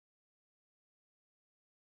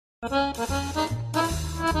Well,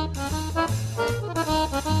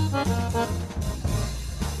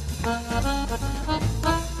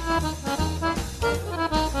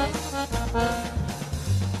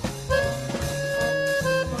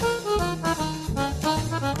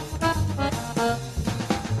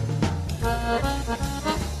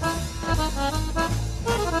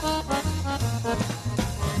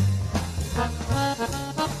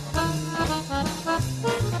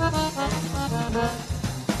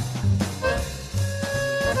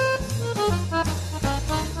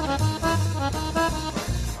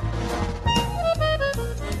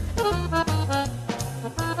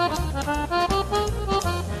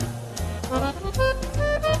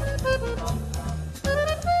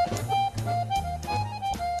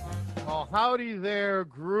 howdy there,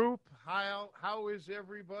 group. How is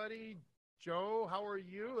everybody? Joe, how are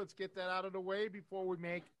you? Let's get that out of the way before we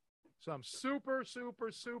make some super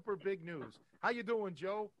big news. How you doing,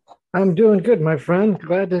 Joe? I'm doing good, my friend.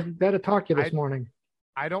 Glad to talk to you this I morning.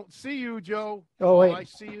 I don't see you, Joe. Oh All wait, I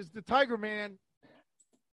see is the Tiger Man.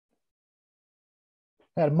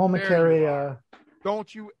 had a There you momentary. are.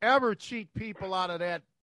 Don't you ever cheat people out of that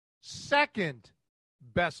second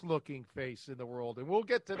best looking face in the world. And we'll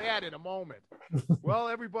get to that in a moment. Well,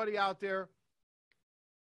 everybody out there,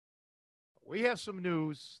 we have some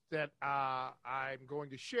news that I'm going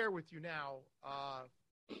to share with you now.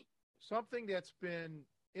 Something that's been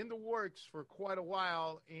in the works for quite a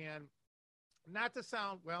while, and not to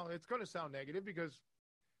sound, well, it's going to sound negative because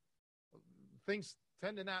things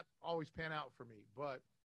tend to not always pan out for me. But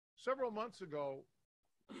several months ago,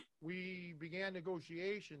 we began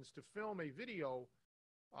negotiations to film a video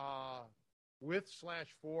with slash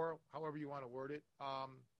for, however you want to word it,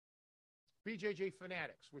 BJJ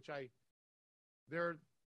Fanatics, which they're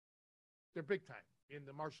big time in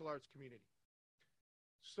the martial arts community.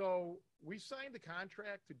 So we signed the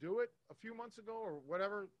contract to do it a few months ago or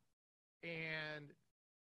whatever, and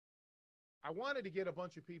I wanted to get a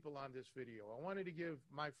bunch of people on this video. I wanted to give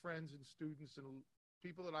my friends and students and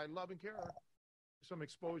people that I love and care some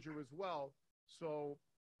exposure as well. So,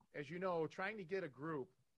 as you know, trying to get a group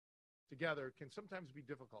together can sometimes be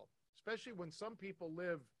difficult, especially when some people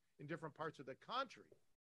live in different parts of the country.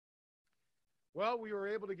 Well, we were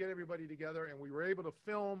able to get everybody together, and we were able to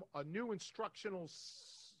film a new instructional,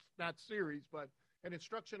 not series, but an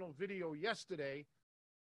instructional video yesterday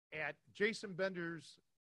at Jason Bender's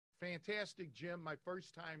fantastic gym, my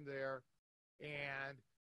first time there. And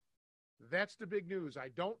that's the big news. I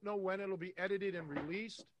don't know when it'll be edited and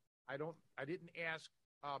released. I didn't ask.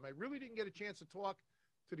 I really didn't get a chance to talk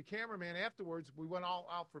to the cameraman afterwards. We went all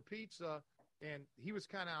out for pizza, and he was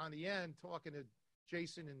kind of on the end talking to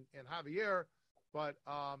Jason and Javier. But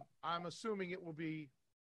I'm assuming it will be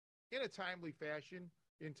in a timely fashion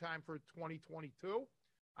in time for 2022,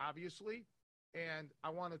 obviously. And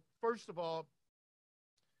I want to, first of all,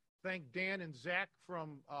 thank Dan and Zach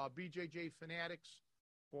from BJJ Fanatics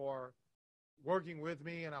for working with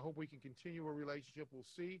me, and I hope we can continue a relationship. We'll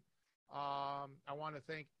see. I want to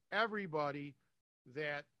thank everybody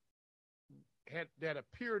that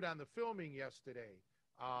appeared on the filming yesterday.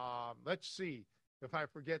 Let's see if I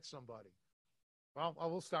forget somebody. Well, I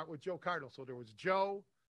will start with Joe Cardinal. So there was Joe,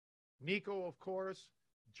 Nico, of course,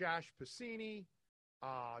 Josh Pacini,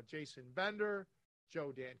 Jason Bender,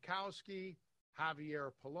 Joe Dankowski,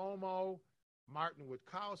 Javier Palomo, Martin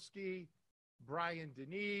Witkowski, Brian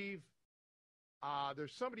Deneve.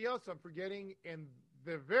 There's somebody else I'm forgetting, and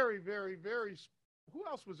the very, who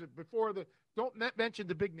else was it before the, don't mention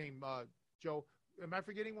the big name, Joe. Am I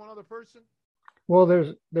forgetting one other person? Well,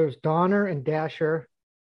 there's Donner and Dasher,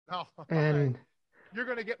 Oh, and you're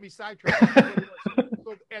going to get me sidetracked.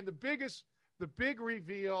 And the big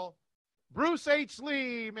reveal, Bruce H.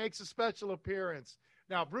 Lee makes a special appearance.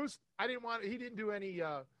 Now, Bruce, he didn't do any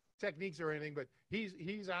techniques or anything, but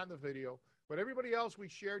he's on the video. But everybody else we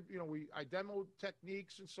shared, I demoed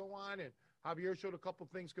techniques and so on, and Javier showed a couple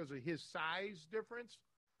things because of his size difference,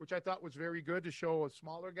 which I thought was very good to show a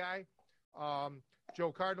smaller guy.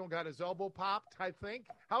 Joe Cardinal got his elbow popped, I think.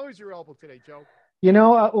 How is your elbow today, Joe?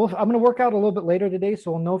 well, I'm going to work out a little bit later today,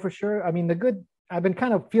 so we'll know for sure. I mean, I've been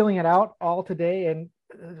kind of feeling it out all today, and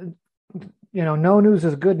no news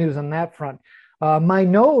is good news on that front. My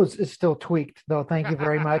nose is still tweaked, though. Thank you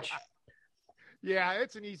very much. Yeah,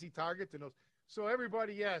 it's an easy target to know. So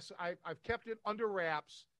everybody, yes, I've kept it under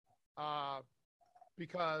wraps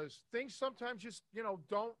because things sometimes just,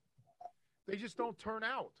 don't turn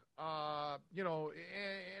out.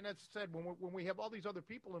 And as I said, when we have all these other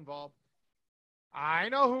people involved, I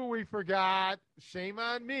know who we forgot. Shame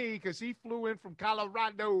on me because he flew in from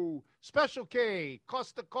Colorado. Special K,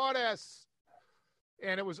 Costa Cortes.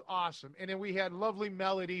 and it was awesome. And then we had lovely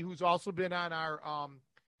Melody, who's also been on our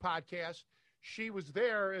podcast. She was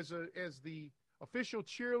there as the official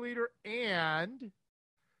cheerleader. And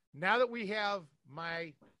now that we have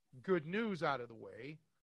my good news out of the way,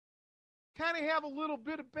 kind of have a little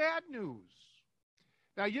bit of bad news.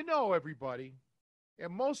 Now, you know, everybody,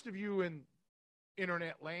 and most of you in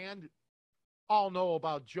internet land all know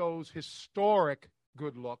about Joe's historic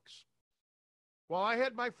good looks. Well, I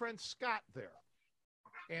had my friend Scott there.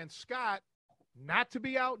 And Scott, not to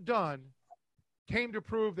be outdone, came to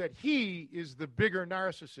prove that he is the bigger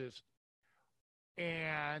narcissist.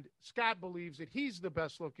 And Scott believes that he's the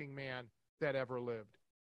best looking man that ever lived.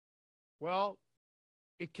 Well,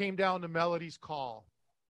 it came down to Melody's call.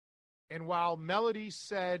 And while Melody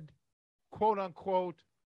said, quote unquote,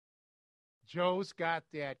 Joe's got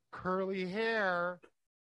that curly hair,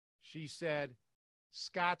 she said,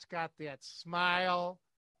 Scott's got that smile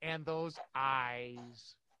and those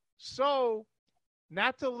eyes. So,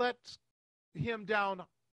 not to let him down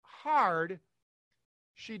hard,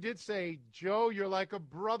 she did say, Joe, you're like a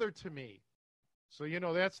brother to me. So, you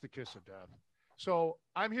know, that's the kiss of death. So,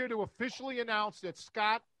 I'm here to officially announce that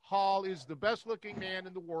Scott Hall is the best looking man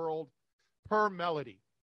in the world per Melody.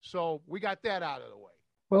 So, we got that out of the way.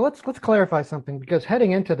 Well, let's clarify something, because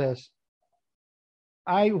heading into this,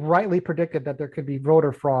 I rightly predicted that there could be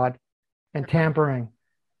voter fraud and tampering.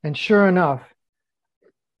 And sure enough,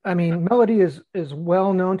 I mean, Melody is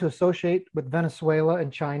well known to associate with Venezuela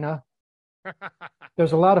and China.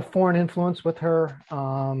 There's a lot of foreign influence with her.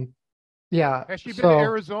 Yeah. Has she been to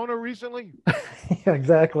Arizona recently? Yeah,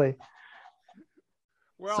 exactly.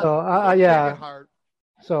 Well, so yeah.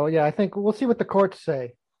 So yeah, I think we'll see what the courts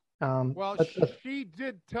say. Well, she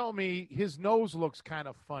did tell me his nose looks kind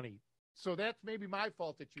of funny. So that's maybe my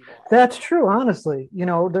fault that you lost. That's true, honestly. You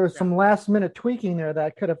know, there was some last minute tweaking there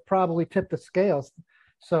that could have probably tipped the scales.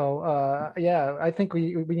 So yeah, I think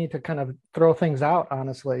we need to kind of throw things out,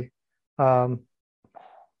 honestly. Once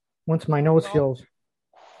my nose heals.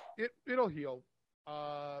 It'll heal.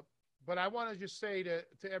 But I want to just say to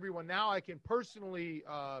everyone, now I can personally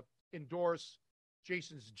endorse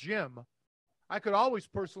Jason's gym. I could always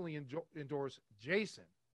personally endorse Jason,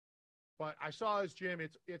 but I saw his gym.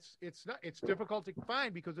 It's difficult to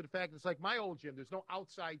find because of the fact it's like my old gym. There's no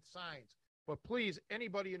outside signs. But please,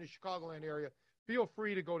 anybody in the Chicagoland area, feel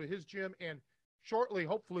free to go to his gym. And shortly,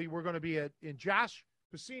 hopefully, we're going to be in Josh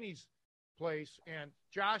Piscini's place. And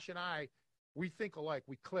Josh and I, we think alike.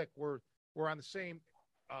 We click. We're on the same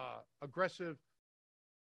aggressive,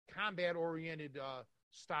 combat-oriented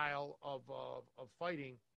style of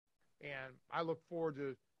fighting. And I look forward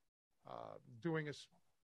to doing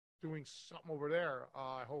something over there,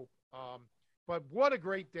 I hope. But what a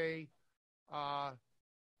great day.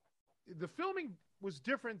 The filming was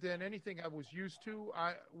different than anything I was used to.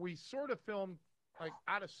 We sort of filmed like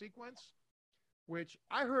out of sequence, which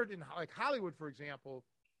I heard in like Hollywood, for example,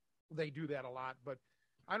 they do that a lot. But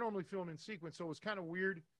I normally film in sequence, so it was kind of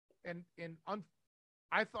weird. And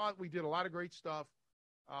I thought we did a lot of great stuff.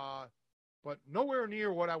 But nowhere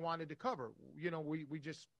near what I wanted to cover. You know, we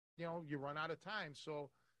just, you know, you run out of time. So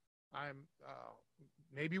I'm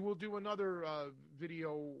maybe we'll do another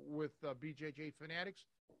video with BJJ Fanatics,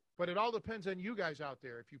 but it all depends on you guys out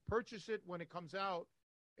there. If you purchase it when it comes out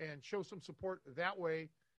and show some support that way,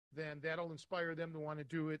 then that'll inspire them to want to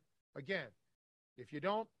do it again. If you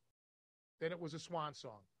don't, then it was a swan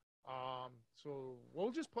song. So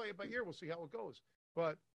we'll just play it by ear. We'll see how it goes.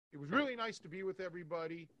 But it was really nice to be with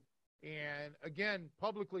everybody. And again,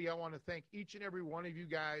 publicly, I want to thank each and every one of you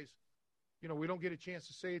guys. You know, we don't get a chance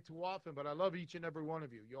to say it too often, but I love each and every one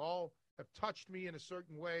of you. You all have touched me in a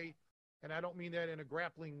certain way, and I don't mean that in a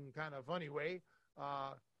grappling kind of funny way.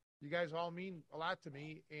 You guys all mean a lot to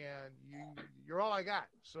me, and you're all I got.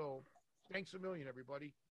 So thanks a million,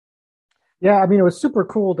 everybody. Yeah, I mean, it was super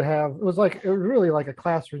cool to have. It was really like a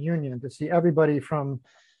class reunion to see everybody from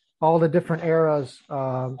all the different eras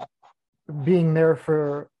being there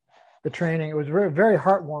for the training. It was very, very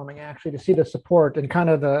heartwarming actually to see the support and kind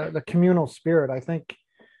of the communal spirit. I think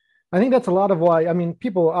that's a lot of why. I mean,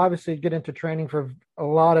 people obviously get into training for a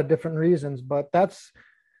lot of different reasons, but that's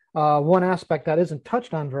one aspect that isn't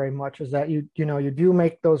touched on very much is that you do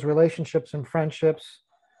make those relationships and friendships.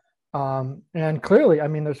 And clearly, I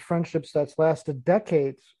mean, there's friendships that's lasted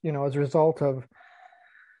decades, you know, as a result of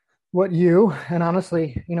what you and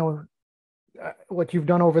honestly, you know, what you've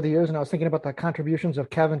done over the years. And I was thinking about the contributions of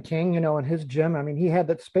Kevin King, you know, in his gym. I mean, he had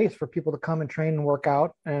that space for people to come and train and work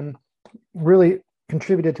out, and really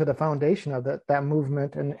contributed to the foundation of that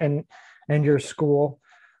movement and your school.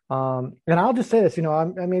 And I'll just say this, you know, I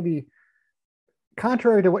maybe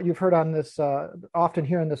contrary to what you've heard on this, often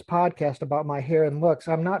here in this podcast about my hair and looks,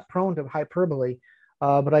 I'm not prone to hyperbole,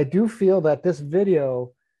 but I do feel that this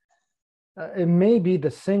video, it may be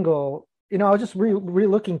the single. I was just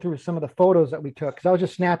re-looking through some of the photos that we took because I was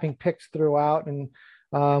just snapping pics throughout, and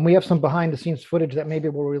we have some behind the scenes footage that maybe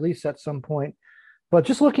we'll release at some point. But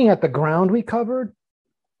just looking at the ground we covered,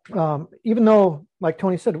 even though, like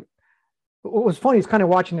Tony said, what was funny is kind of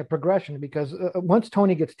watching the progression because once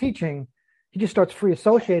Tony gets teaching, he just starts free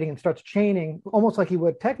associating and starts chaining almost like he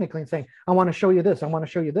would technically and saying, I want to show you this, I want to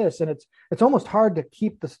show you this. And it's almost hard to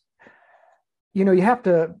keep this, you have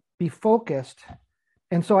to be focused.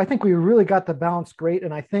 And so I think we really got the balance great.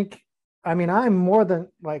 And I'm more than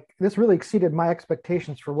like, this really exceeded my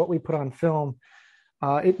expectations for what we put on film.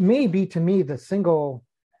 It may be to me the single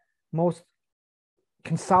most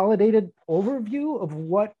consolidated overview of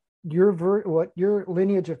what your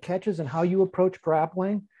lineage of catches and how you approach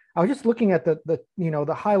grappling. I was just looking at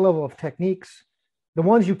the high level of techniques, the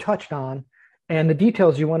ones you touched on, and the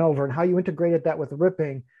details you went over, and how you integrated that with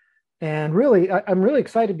ripping. And really, I'm really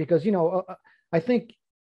excited because I think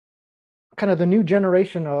kind of the new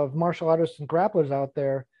generation of martial artists and grapplers out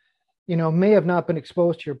there, may have not been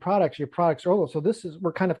exposed to your products. Your products are old, so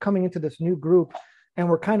we're kind of coming into this new group, and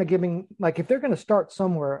we're kind of giving, like, if they're going to start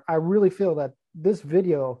somewhere, I really feel that this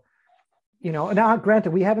video, now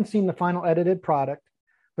granted we haven't seen the final edited product,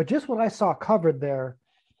 but just what I saw covered there,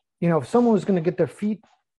 if someone was going to get their feet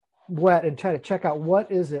wet and try to check out what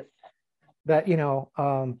is it that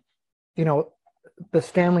the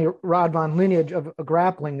Stanley Rodvan lineage of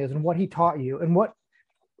grappling is and what he taught you and what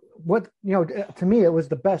to me it was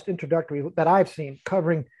the best introductory that I've seen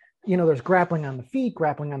covering. There's grappling on the feet,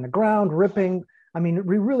 grappling on the ground, ripping. I mean,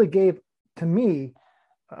 we really gave, to me,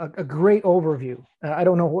 a great overview. I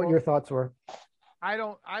don't know what your thoughts were.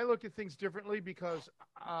 I look at things differently because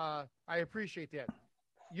I appreciate that.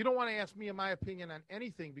 You don't want to ask me my opinion on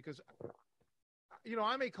anything because,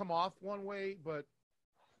 I may come off one way, but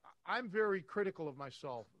I'm very critical of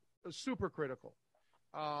myself, super critical.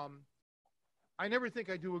 I never think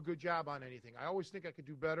I do a good job on anything. I always think I could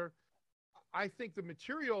do better. I think the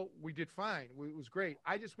material we did fine. It was great.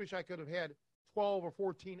 I just wish I could have had 12 or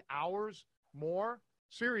 14 hours more,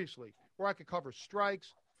 seriously, where I could cover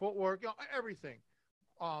strikes, footwork, everything.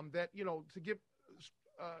 To give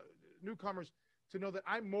newcomers to know that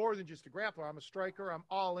I'm more than just a grappler. I'm a striker. I'm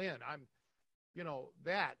all in. I'm,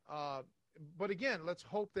 that. But again, let's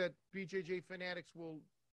hope that BJJ Fanatics will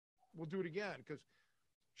do it again because,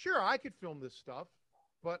 sure, I could film this stuff,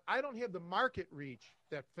 but I don't have the market reach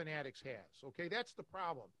that Fanatics has. Okay, that's the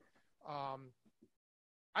problem.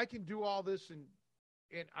 I can do all this and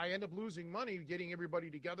I end up losing money getting everybody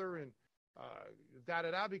together and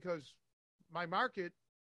because my market,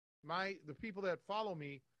 the people that follow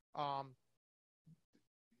me,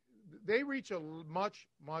 they reach a much,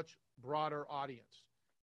 much broader audience.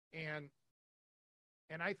 And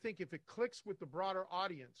I think if it clicks with the broader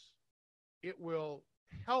audience, it will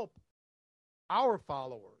help our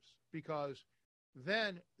followers because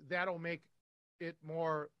then that'll make it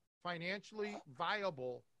more financially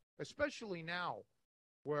viable, especially now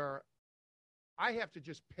where I have to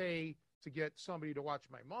just pay to get somebody to watch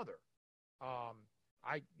my mother.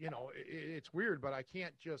 It's weird, but I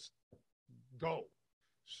can't just go.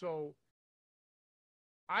 So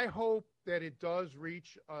I hope that it does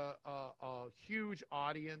reach a huge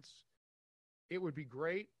audience. It would be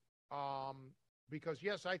great because,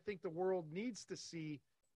 yes, I think the world needs to see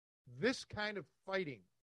this kind of fighting,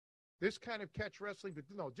 this kind of catch wrestling, but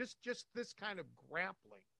no, just this kind of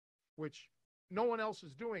grappling, which no one else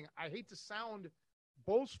is doing. I hate to sound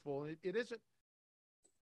boastful. It isn't.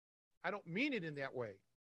 I don't mean it in that way.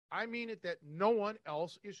 I mean it that no one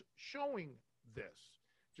else is showing this.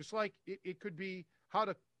 Just like it could be how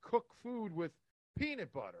to cook food with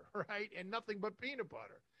peanut butter, right? And nothing but peanut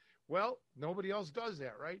butter. Well, nobody else does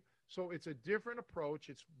that, right? So it's a different approach.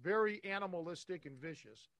 It's very animalistic and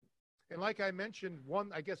vicious. And like I mentioned,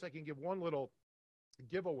 I guess I can give one little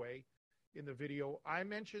giveaway in the video. I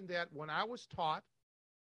mentioned that when I was taught,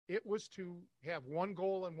 it was to have one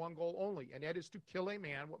goal and one goal only, and that is to kill a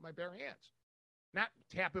man with my bare hands. Not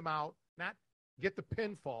tap him out, not get the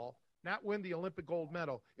pinfall, not win the Olympic gold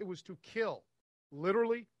medal. It was to kill,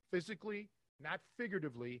 literally, physically, not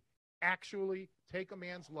figuratively, actually take a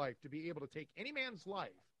man's life, to be able to take any man's life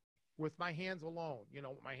with my hands alone,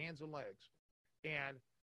 my hands and legs. And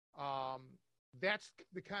that's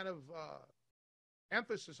the kind of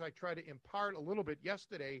emphasis I try to impart a little bit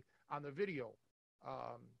yesterday on the video.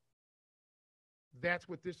 That's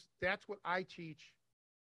what I teach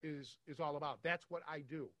is all about. That's what I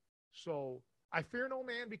do. So I fear no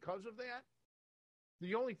man because of that.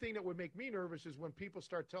 The only thing that would make me nervous is when people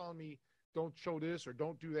start telling me, don't show this or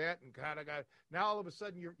don't do that. And God, now all of a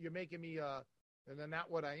sudden you're making me, and then not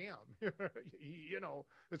what I am.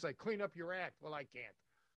 It's like clean up your act. Well, I can't.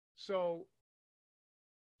 So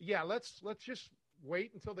yeah, let's just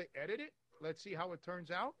wait until they edit it. Let's see how it turns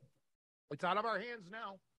out. It's out of our hands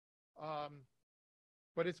now.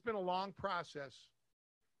 But it's been a long process.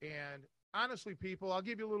 And honestly, people, I'll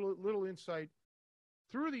give you a little insight.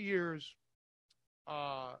 Through the years,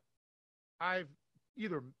 I've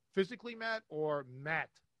either physically met or met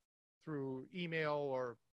through email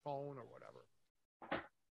or phone or whatever.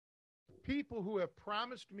 People who have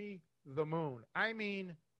promised me the moon. I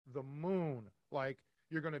mean the moon. Like,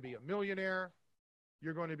 you're going to be a millionaire.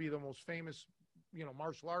 You're going to be the most famous,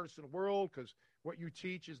 martial artist in the world because what you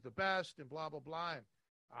teach is the best and blah, blah, blah. And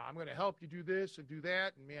I'm going to help you do this and do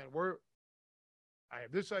that. And, man, I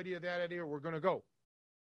have this idea, that idea. We're going to go.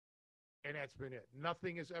 And that's been it.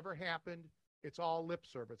 Nothing has ever happened. It's all lip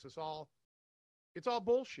service. It's all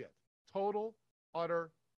bullshit. Total,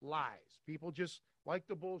 utter lies. People just like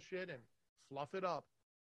the bullshit and fluff it up.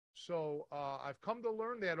 So I've come to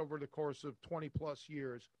learn that over the course of 20 plus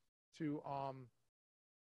years to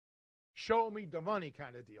show me the money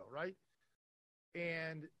kind of deal, right?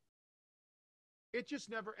 And it just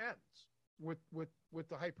never ends with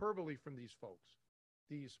the hyperbole from these folks,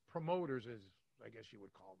 these promoters, as I guess you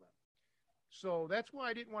would call them. So that's why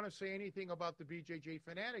I didn't want to say anything about the BJJ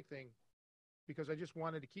Fanatic thing, because I just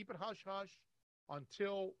wanted to keep it hush-hush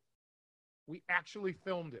until we actually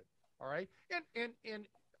filmed it, all right? And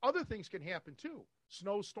other things can happen, too.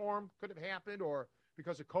 Snowstorm could have happened, or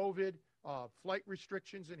because of COVID, flight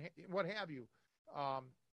restrictions and what have you.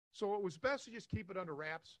 So it was best to just keep it under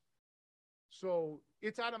wraps. So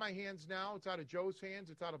it's out of my hands now. It's out of Joe's hands.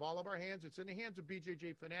 It's out of all of our hands. It's in the hands of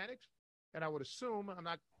BJJ Fanatics. And I would assume,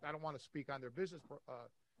 I don't want to speak on their business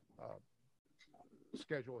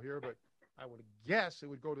schedule here, but I would guess it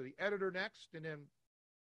would go to the editor next, and then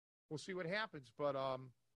we'll see what happens. But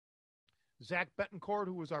Zach Betancourt,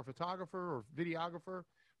 who was our photographer or videographer,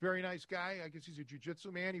 very nice guy. I guess he's a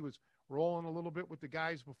jiu-jitsu man. He was rolling a little bit with the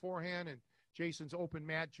guys beforehand, and Jason's open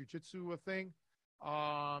mat jiu-jitsu thing.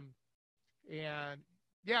 And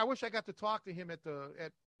yeah, I wish I got to talk to him at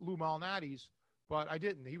Lou Malnati's, but I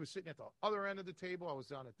didn't. He was sitting at the other end of the table. I was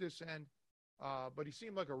down at this end. But he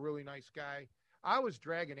seemed like a really nice guy. I was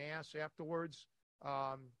dragging ass afterwards.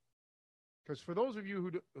 Because for those of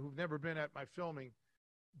you who've never been at my filming,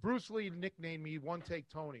 Bruce Lee nicknamed me One Take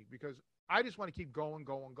Tony because I just want to keep going.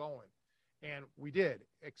 And we did,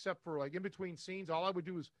 except for like in between scenes. All I would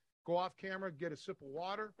do is go off camera, get a sip of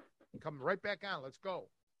water, and come right back on. Let's go.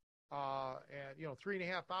 And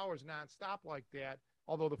 3.5 hours nonstop like that.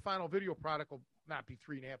 Although the final video product will not be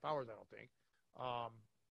 3.5 hours, I don't think.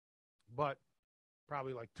 But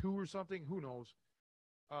probably like 2 or something. Who knows?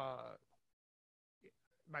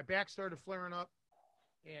 My back started flaring up,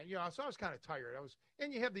 and so I was kind of tired.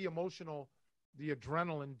 And you have the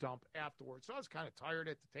adrenaline dump afterwards. So I was kind of tired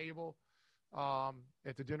at the table,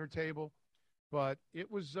 at the dinner table, but it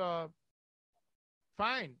was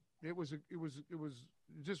fine. It was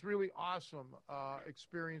just really awesome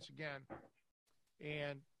experience again,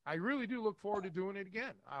 and I really do look forward to doing it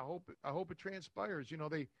again. I hope it transpires.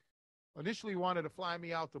 They initially wanted to fly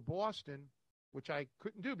me out to Boston, which I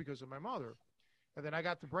couldn't do because of my mother. And then I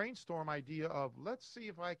got the brainstorm idea of let's see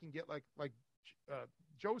if I can get like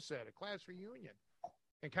Joe said, a class reunion,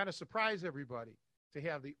 and kind of surprise everybody to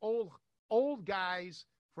have the old guys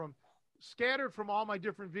scattered from all my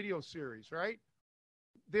different video series, right?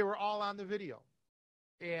 They were all on the video.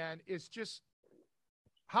 And it's just,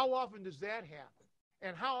 how often does that happen?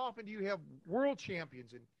 And how often do you have world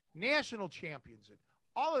champions and national champions and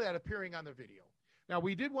all of that appearing on the video? Now,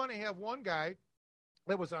 we did want to have one guy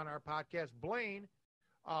that was on our podcast, Blaine.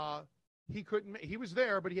 He was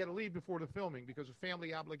there, but he had to leave before the filming because of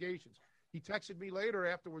family obligations. He texted me later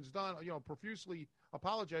afterwards, done, profusely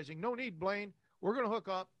apologizing. No need, Blaine. We're going to hook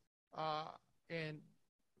up, and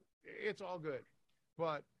it's all good.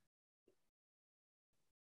 But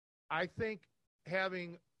I think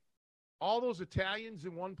having all those Italians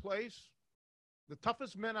in one place, the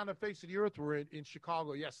toughest men on the face of the earth were in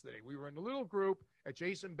Chicago yesterday. We were in a little group at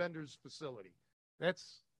Jason Bender's facility.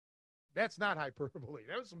 That's not hyperbole.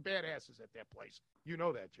 There was some badasses at that place. You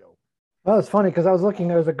know that, Joe. Well, it's funny because I was looking,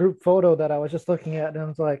 there was a group photo that I was just looking at, and I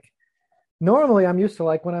was like, normally I'm used to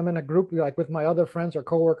like when I'm in a group like with my other friends or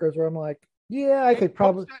coworkers where I'm like, yeah, I could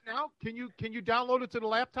probably. Post that now? Can you download it to the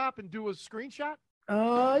laptop and do a screenshot?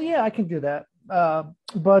 Yeah, I can do that.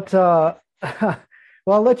 But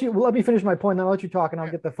well, let me finish my point, and I'll let you talk, and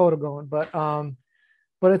I'll get the photo going.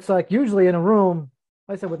 But it's like usually in a room,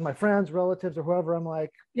 like I said, with my friends, relatives, or whoever, I'm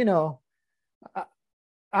like, I,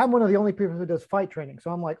 I'm one of the only people who does fight training.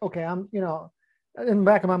 So I'm like, okay, in the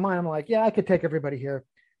back of my mind, I'm like, yeah, I could take everybody here.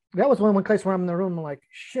 That was one place where I'm in the room. I'm like,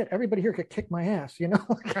 shit, everybody here could kick my ass,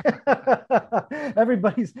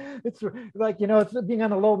 Everybody's, it's like, it's being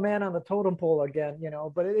on a low man on the totem pole again,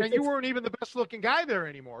 but And you weren't even the best looking guy there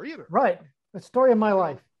anymore either. Right. The story of my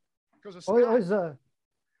life. Because of Always, Scott.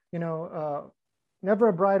 you know, never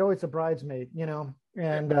a bride, always a bridesmaid,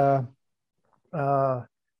 and,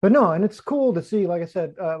 but no, and it's cool to see, like I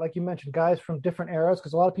said, like you mentioned, guys from different eras,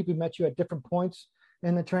 because a lot of people met you at different points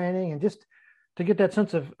in the training, and just to get that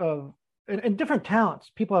sense of and different talents.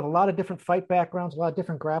 People have a lot of different fight backgrounds, a lot of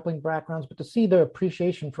different grappling backgrounds, but to see their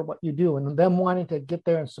appreciation for what you do and them wanting to get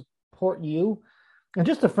there and support you, and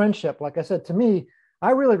just the friendship. Like I said, to me,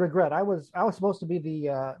 I really regret. I was supposed to be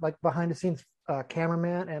the like behind the scenes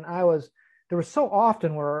cameraman, and there was so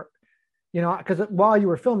often where because while you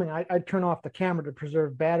were filming, I'd turn off the camera to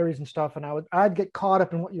preserve batteries and stuff, and I'd get caught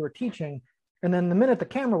up in what you were teaching, and then the minute the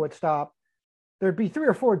camera would stop, there'd be 3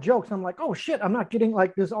 or 4 jokes. And I'm like, oh shit, I'm not getting,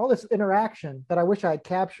 like, there's all this interaction that I wish I had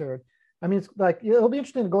captured. I mean, it's like, it'll be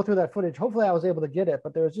interesting to go through that footage. Hopefully I was able to get it,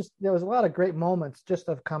 but there was a lot of great moments just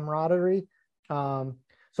of camaraderie.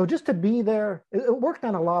 So just to be there, it worked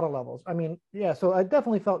on a lot of levels. I mean, yeah, so I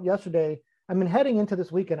definitely felt yesterday, I mean, heading into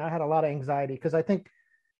this weekend, I had a lot of anxiety because I think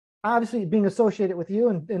obviously being associated with you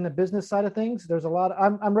and in the business side of things, there's a lot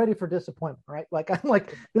I'm ready for disappointment, right? Like, I'm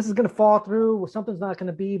like, this is going to fall through, something's not going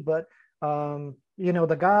to be, but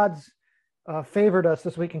the gods favored us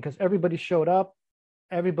this weekend because everybody showed up,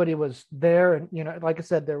 everybody was there, and like I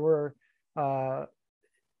said, there were uh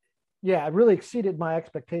yeah, it really exceeded my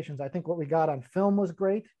expectations. I think what we got on film was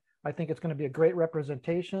great. I think it's going to be a great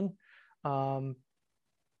representation. um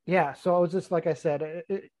yeah, so it was just like I said,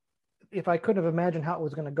 if I couldn't have imagined how it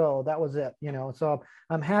was going to go, that was it. So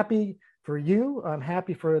I'm happy for you. I'm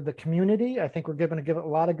happy for the community. I think we're going to give it a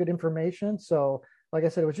lot of good information. So, like I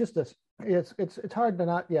said, it was just this. It's hard to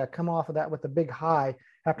not come off of that with a big high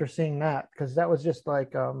after seeing that, because that was just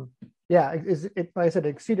like like I said, it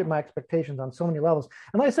exceeded my expectations on so many levels.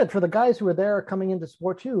 And like I said, for the guys who were there coming into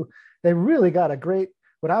sport too, they really got a great,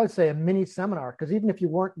 what I would say, a mini seminar, because even if you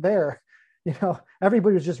weren't there,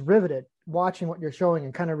 everybody was just riveted watching what you're showing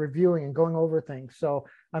and kind of reviewing and going over things. So,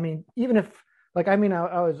 I mean, even if, like, I mean,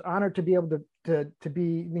 I was honored to be able to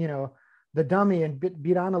be, the dummy and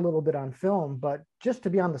beat on a little bit on film, but just to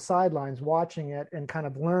be on the sidelines watching it and kind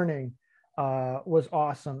of learning was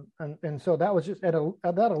awesome. And so that was just that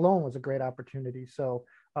alone was a great opportunity. So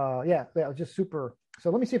that was just super. So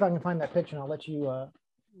let me see if I can find that picture and I'll let you.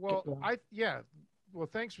 Well,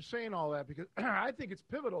 thanks for saying all that, because I think it's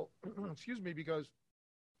pivotal. Excuse me, because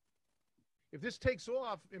if this takes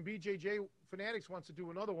off and BJJ Fanatics wants to do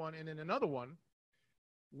another one and then another one,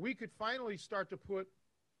 we could finally start to put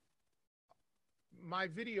my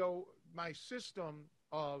system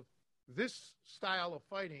of this style of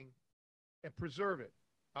fighting and preserve it.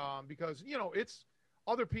 Because, it's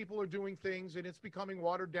other people are doing things and it's becoming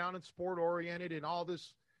watered down and sport oriented and all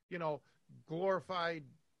this, glorified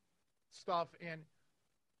stuff. And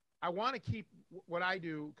I want to keep what I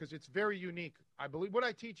do because it's very unique. I believe what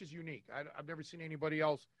I teach is unique. I've never seen anybody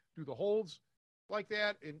else do the holds like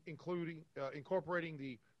that, including incorporating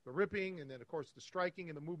the ripping and then, of course, the striking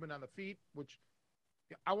and the movement on the feet, which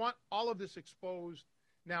I want all of this exposed.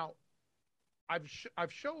 Now,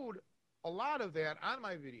 I've showed a lot of that on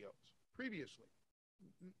my videos previously,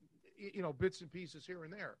 bits and pieces here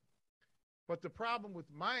and there. But the problem with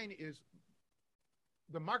mine is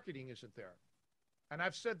the marketing isn't there. And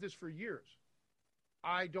I've said this for years.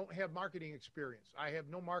 I don't have marketing experience. I have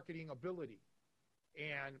no marketing ability.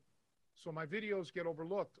 And so my videos get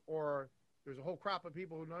overlooked, or there's a whole crop of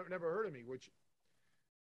people who never heard of me, which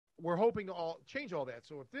we're hoping to all change all that.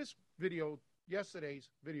 So if this video, yesterday's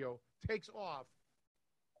video, takes off,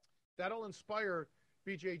 that'll inspire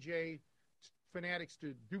BJJ Fanatics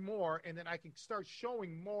to do more, and then I can start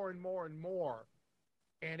showing more and more and more,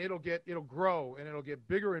 and it'll grow, and it'll get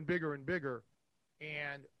bigger and bigger and bigger.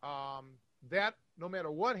 And that, no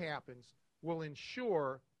matter what happens, will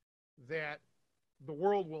ensure that the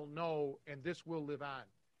world will know and this will live on.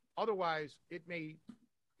 Otherwise, it may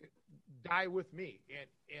die with me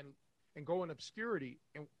and go in obscurity.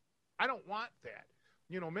 And I don't want that.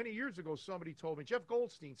 Many years ago, somebody told me, Jeff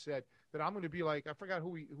Goldstein said that I'm going to be like, I forgot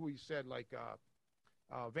who he said, like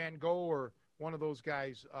Van Gogh or one of those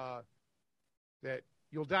guys, that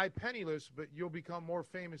you'll die penniless, but you'll become more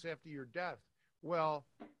famous after your death. Well,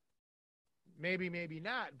 maybe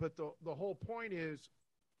not, but the whole point is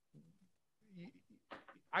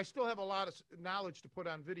I still have a lot of knowledge to put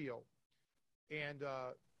on video, And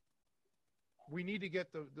we need to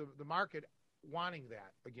get the market wanting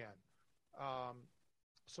that again.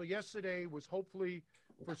 So yesterday was hopefully,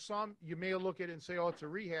 for some, you may look at it and say, oh, it's a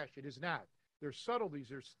rehash. It is not. There's subtleties.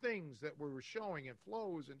 There's things that we were showing and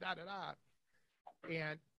flows and da-da-da.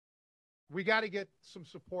 And we got to get some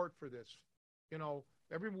support for this. You know,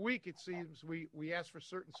 every week it seems we ask for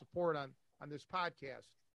certain support on this podcast.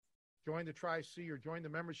 Join the Tri-C or join the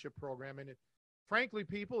membership program. And frankly,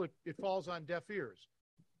 people, it falls on deaf ears.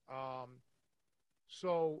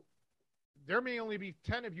 So there may only be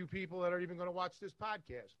 10 of you people that are even going to watch this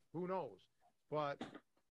podcast. Who knows? But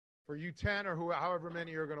for you 10 or however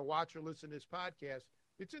many are going to watch or listen to this podcast,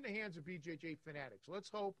 it's in the hands of BJJ fanatics. Let's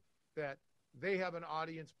hope that they have an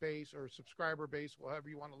audience base or subscriber base, however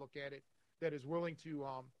you want to look at it, that is willing to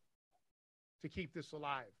keep this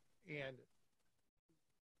alive. And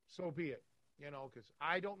so be it, you know, because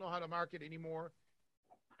I don't know how to market anymore.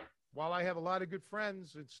 While I have a lot of good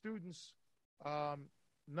friends and students,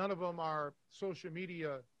 none of them are social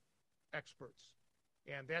media experts.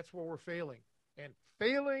 And that's where we're failing. And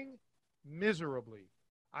failing miserably.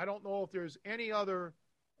 I don't know if there's any other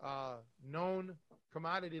known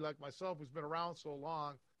commodity like myself who's been around so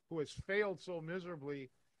long who has failed so miserably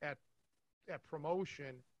at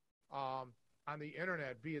promotion on the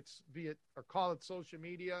internet, be it or call it social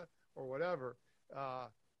media or whatever.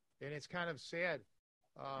 And it's kind of sad.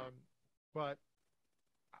 But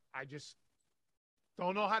I just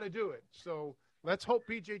don't know how to do it. So let's hope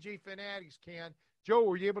BJJ fanatics can. Joe,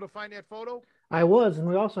 were you able to find that photo? I was, and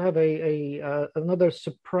we also have another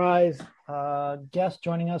surprise guest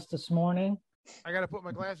joining us this morning. I got to put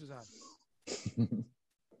my glasses on.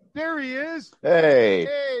 There he is. Hey,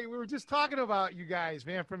 we were just talking about you guys,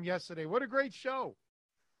 man, from yesterday. What a great show.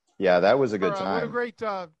 Yeah, that was a good time. What a great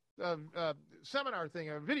seminar thing,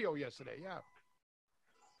 a video yesterday. Yeah.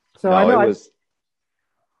 So no, I know it was.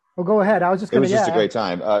 Well, go ahead. I was just It going was to. just a great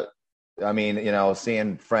time. I mean, you know,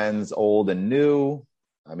 seeing friends old and new.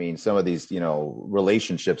 I mean, some of these, you know,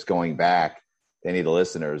 relationships going back. Any of the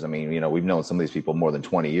listeners. I mean, you know, we've known some of these people more than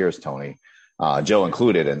 20 years, Tony, Joe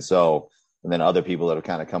included, and then other people that have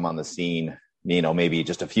kind of come on the scene. You know, maybe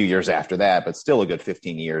just a few years after that, but still a good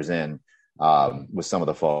 15 years in with some of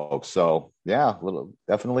the folks. So yeah,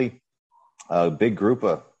 definitely a big group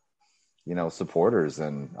of, you know, supporters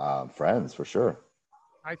and friends for sure.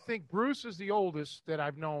 I think Bruce is the oldest that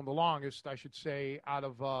I've known, the longest, I should say, out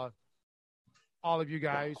of all of you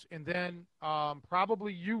guys. And then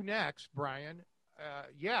probably you next, Brian. I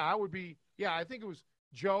think it was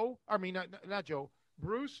Joe. I mean, not Joe,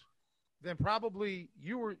 Bruce. Then probably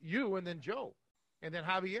you and then Joe. And then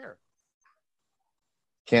Javier.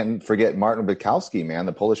 Can't forget Martin Bukowski, man,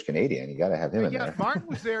 the Polish Canadian. You got to have him in there. Martin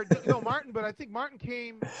was there. No, Martin, but I think Martin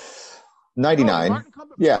came 99.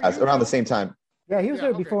 Around the same time. Yeah, he was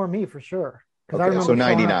there before me for sure. Okay, so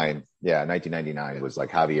 99. Yeah, 1999 was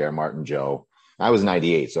like Javier, Martin, Joe. I was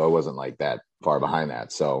 98, so I wasn't like that far behind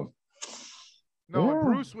that. So. No, yeah.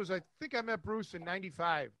 Bruce was, I think I met Bruce in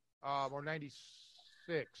 95 or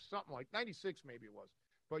 96, something like 96 maybe it was.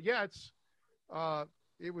 But yeah,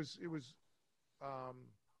 it was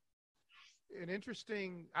an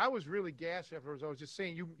interesting. I was really gassed afterwards. I was just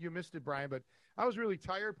saying you missed it, Brian, but I was really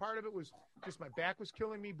tired. Part of it was just my back was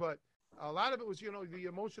killing me, but a lot of it was, you know, the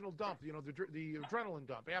emotional dump, you know, the adrenaline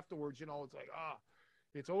dump afterwards. You know, it's like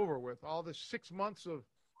it's over with. All the 6 months of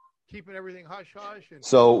keeping everything hush hush. And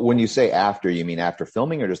so when you say after, you mean after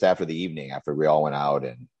filming or just after the evening, after we all went out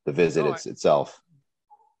and the visit itself?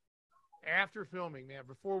 After filming, man.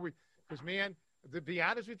 Because man, to be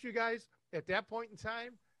honest with you guys, at that point in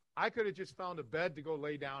time, I could have just found a bed to go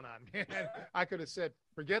lay down on, man. I could have said,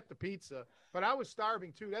 forget the pizza. But I was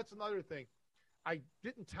starving too. That's another thing. I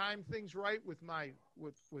didn't time things right with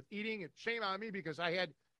with eating. It's shame on me because I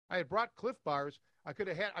had brought Cliff Bars. I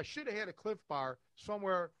should have had a Cliff Bar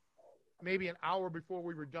somewhere maybe an hour before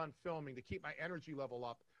we were done filming to keep my energy level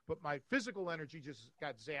up. But my physical energy just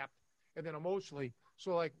got zapped, and then emotionally.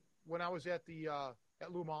 So like when I was at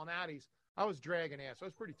Lou Malnati's, I was dragging ass. I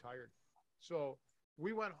was pretty tired. So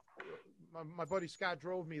we went. My buddy Scott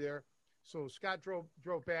drove me there. So Scott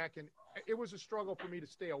drove back, and it was a struggle for me to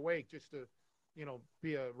stay awake just to, you know,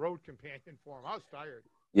 be a road companion for him. I was tired.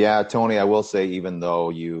 Yeah, Tony, I will say, even though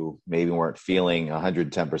you maybe weren't feeling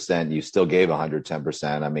 110%, you still gave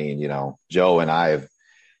 110%. I mean, you know, Joe and I have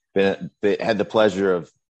had the pleasure of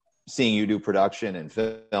seeing you do production and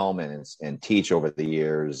film and teach over the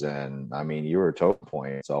years. And I mean, you were a total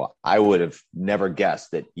point. So I would have never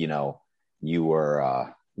guessed that, you know, you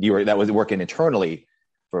were that was working internally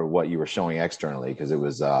for what you were showing externally. Cause it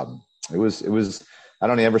was, I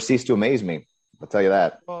don't ever cease to amaze me. I'll tell you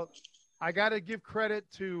that. Well, I got to give credit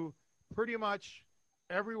to pretty much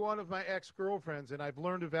every one of my ex-girlfriends, and I've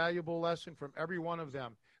learned a valuable lesson from every one of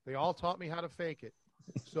them. They all taught me how to fake it.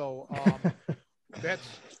 So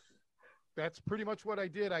that's pretty much what I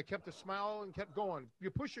did. I kept a smile and kept going.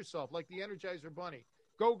 You push yourself like the Energizer Bunny.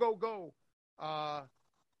 Go, go, go.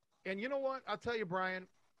 And you know what? I'll tell you, Brian,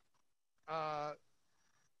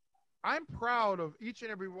 I'm proud of each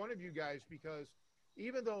and every one of you guys because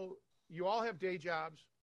even though you all have day jobs,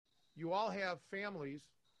 you all have families,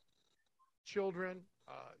 children,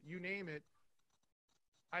 you name it,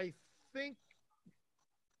 I think,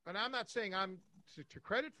 and I'm not saying I'm to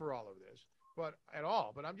credit for all of this, but at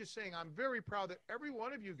all, but I'm just saying I'm very proud that every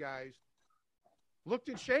one of you guys looked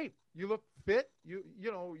in shape. You look fit. You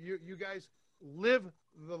guys live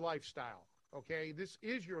the lifestyle. Okay, this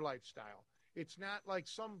is your lifestyle. It's not like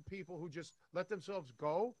some people who just let themselves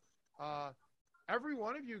go. Every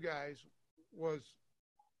one of you guys was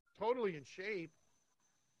totally in shape.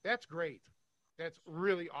 That's great. That's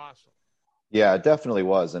really awesome. Yeah, it definitely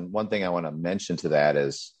was. And one thing I want to mention to that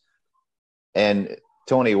is, and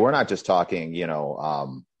Tony, we're not just talking,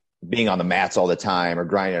 being on the mats all the time or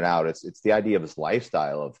grinding it out. It's the idea of this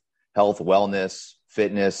lifestyle of health, wellness,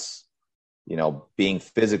 fitness, being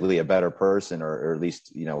physically a better person, or at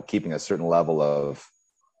least, keeping a certain level of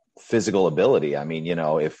physical ability. I mean,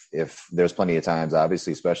 if there's plenty of times,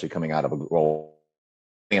 obviously, especially coming out of a global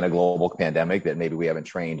pandemic, that maybe we haven't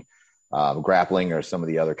trained grappling or some of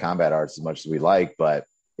the other combat arts as much as we like, but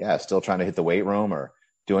yeah, still trying to hit the weight room or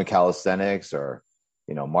doing calisthenics, or,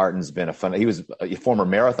 Martin's been he was a former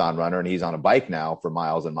marathon runner, and he's on a bike now for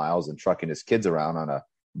miles and miles and trucking his kids around on a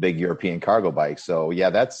big European cargo bike. So yeah,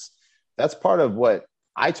 that's part of what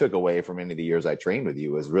I took away from any of the years I trained with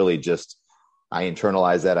you, is really just, I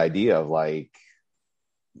internalized that idea of like,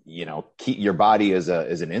 keep your body as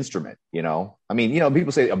an instrument, I mean,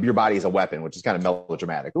 people say your body is a weapon, which is kind of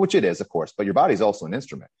melodramatic, which it is, of course, but your body is also an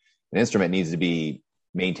instrument. An instrument needs to be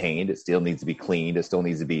maintained. It still needs to be cleaned. It still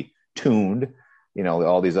needs to be tuned,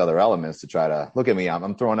 all these other elements to try to look at me.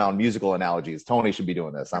 I'm throwing out musical analogies. Tony should be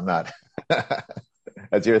doing this. I'm not.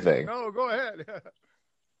 That's your thing. No, go ahead.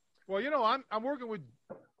 Well, I'm working with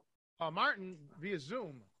Martin via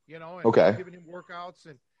Zoom, and okay, giving him workouts,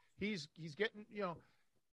 and he's getting,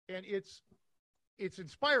 and it's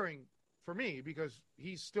inspiring for me because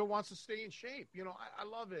he still wants to stay in shape. I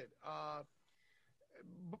love it.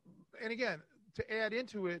 And again, to add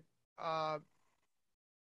into it.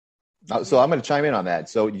 So I'm going to chime in on that.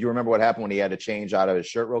 So you remember what happened when he had to change out of his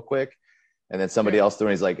shirt real quick, and then somebody else threw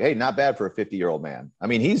in, he's like, "Hey, not bad for a 50-year-old man." I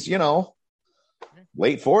mean, he's,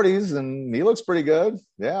 late 40s and he looks pretty good.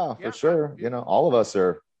 Yeah, for sure. All of us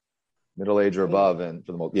are middle age or above, and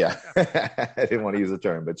for the most, I didn't want to use the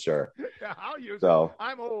term, but sure. Yeah, I'll use it.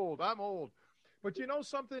 I'm old. But you know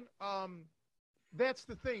something? That's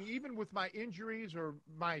the thing. Even with my injuries or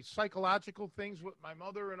my psychological things with my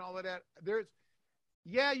mother and all of that,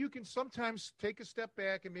 you can sometimes take a step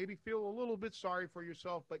back and maybe feel a little bit sorry for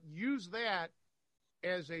yourself, but use that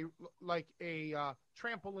as a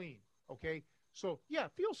trampoline. Okay. So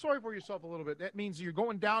feel sorry for yourself a little bit. That means you're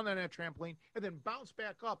going down on that trampoline and then bounce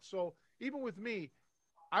back up. So even with me,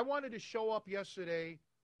 I wanted to show up yesterday,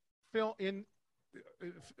 on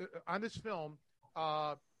this film,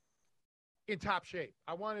 in top shape.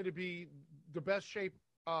 I wanted to be the best shape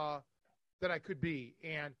that I could be.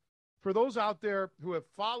 And for those out there who have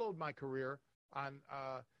followed my career,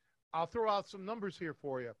 I'll throw out some numbers here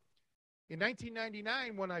for you. In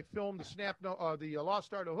 1999, when I filmed the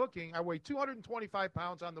Lost Art of Hooking, I weighed 225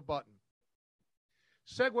 pounds on the button.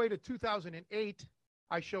 Segue to 2008,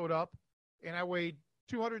 I showed up, and I weighed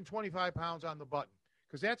 225 pounds on the button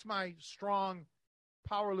because that's my strong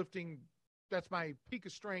powerlifting, that's my peak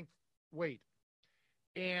of strength weight.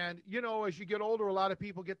 And, as you get older, a lot of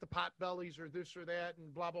people get the pot bellies or this or that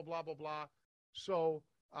and blah, blah, blah, blah, blah. So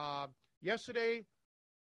yesterday,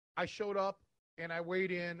 I showed up, and I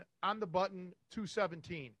weighed in on the button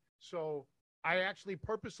 217. So I actually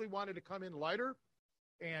purposely wanted to come in lighter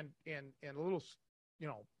and a little,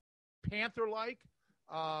 Panther-like.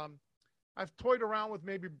 I've toyed around with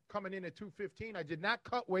maybe coming in at 215. I did not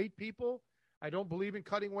cut weight, people. I don't believe in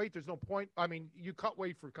cutting weight. There's no point. I mean, you cut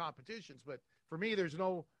weight for competitions, but for me,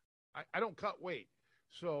 I don't cut weight.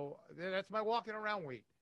 So that's my walking around weight.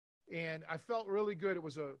 And I felt really good. It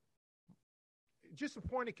was just a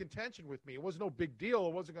point of contention with me. It was no big deal.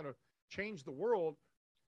 It wasn't going to change the world.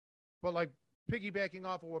 But like piggybacking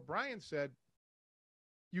off of what Brian said,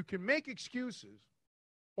 you can make excuses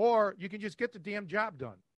or you can just get the damn job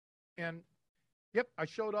done. And I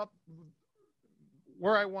showed up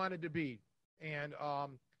where I wanted to be. And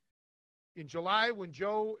in July when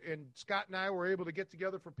Joe and Scott and I were able to get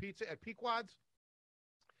together for pizza at Pequod's,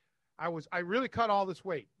 I really cut all this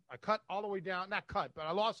weight. I cut all the way down, not cut, but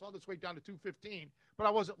I lost all this weight down to 215, but I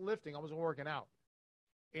wasn't lifting. I wasn't working out.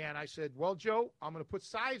 And I said, well, Joe, I'm going to put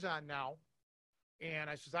size on now. And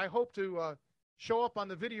I said, I hope to show up on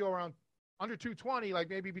the video around under 220, like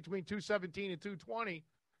maybe between 217 and 220.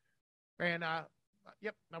 And,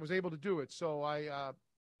 yep, I was able to do it. So I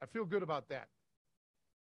feel good about that.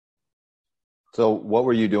 So what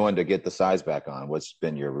were you doing to get the size back on? What's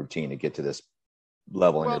been your routine to get to this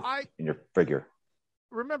level in your figure?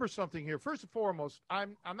 Remember something here. First and foremost,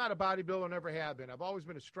 I'm not a bodybuilder, never have been. I've always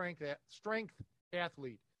been a strength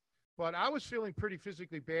athlete. But I was feeling pretty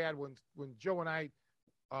physically bad when Joe and I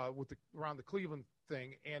around the Cleveland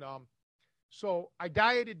thing, and so I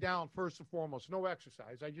dieted down first and foremost. No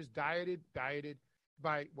exercise. I just dieted.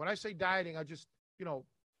 When I say dieting, I just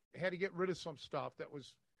had to get rid of some stuff that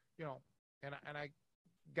was and I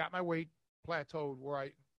got my weight plateaued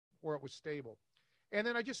where it was stable, and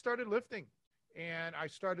then I just started lifting. And I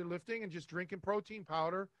started lifting and just drinking protein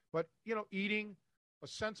powder, but, eating a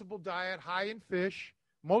sensible diet, high in fish,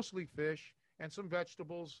 mostly fish, and some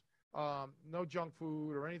vegetables, no junk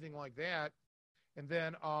food or anything like that. And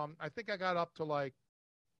then I think I got up to like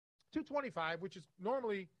 225, which is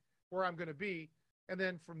normally where I'm going to be. And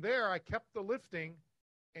then from there, I kept the lifting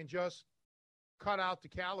and just cut out the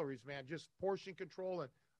calories, man, just portion control and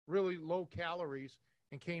really low calories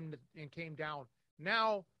and came down.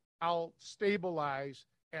 Now, I'll stabilize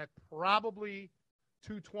at probably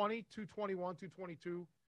 220, 221, 222.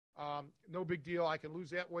 No big deal. I can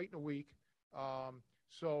lose that weight in a week.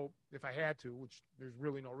 So if I had to, which there's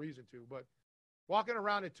really no reason to, but walking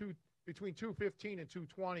around at between 215 and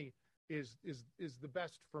 220 is the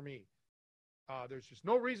best for me. There's just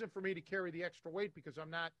no reason for me to carry the extra weight because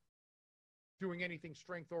I'm not doing anything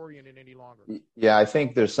strength oriented any longer. Yeah, I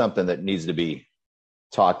think there's something that needs to be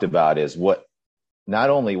talked about is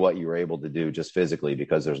not only what you were able to do just physically,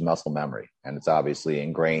 because there's muscle memory and it's obviously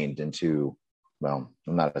ingrained into, well,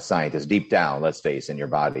 I'm not a scientist, deep down, let's face, in your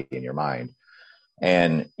body, in your mind.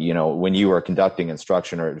 And, when you were conducting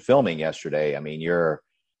instruction or filming yesterday, I mean, your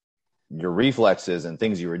reflexes and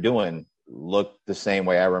things you were doing looked the same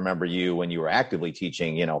way I remember you when you were actively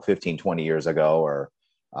teaching, 15, 20 years ago.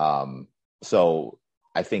 So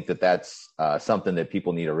I think that's something that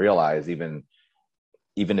people need to realize, even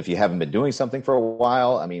if you haven't been doing something for a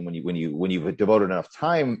while. I mean, when you've devoted enough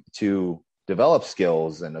time to develop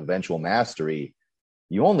skills and eventual mastery,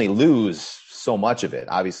 you only lose so much of it.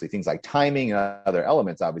 Obviously, things like timing and other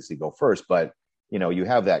elements obviously go first, but you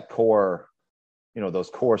have that core, those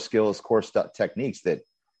core skills, techniques that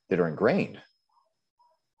are ingrained.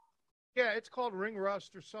 Yeah, it's called ring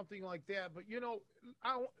rust or something like that. But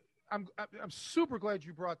I'm super glad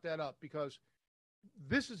you brought that up, because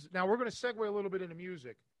now we're going to segue a little bit into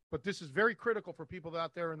music, but this is very critical for people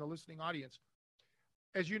out there in the listening audience.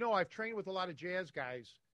 As you know, I've trained with a lot of jazz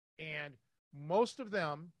guys, and most of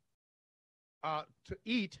them,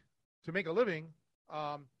 to make a living,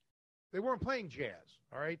 they weren't playing jazz.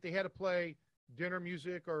 All right. They had to play dinner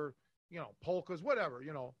music or, polkas, whatever,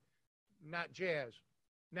 not jazz.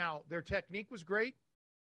 Now, their technique was great.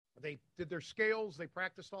 They did their scales. They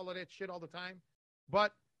practiced all of that shit all the time,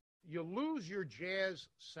 but you lose your jazz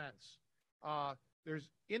sense. There's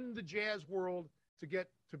in the jazz world,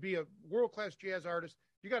 to be a world-class jazz artist,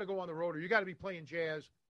 you got to go on the road, or you got to be playing jazz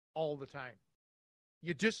all the time.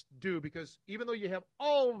 You just do, because even though you have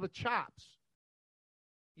all the chops,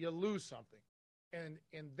 you lose something. And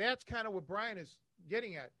that's kind of what Brian is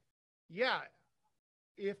getting at. Yeah,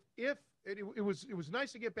 if it was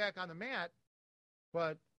nice to get back on the mat,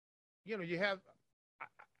 but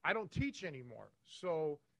I don't teach anymore.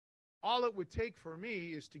 So all it would take for me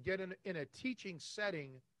is to get in a teaching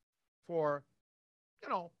setting for,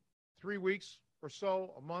 3 weeks or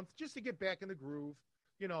so, a month, just to get back in the groove,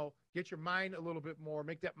 get your mind a little bit more,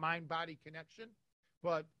 make that mind-body connection.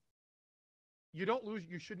 But you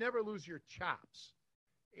should never lose your chops.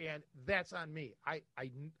 And that's on me. I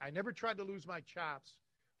never tried to lose my chops.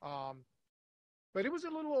 But it was a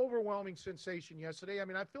little overwhelming sensation yesterday. I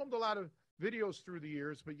mean, I filmed a lot of videos through the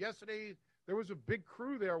years, but yesterday there was a big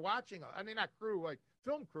crew there watching. I mean, not crew, like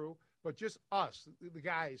film crew, but just us, the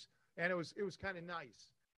guys. And it was kind of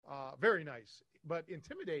nice, very nice, but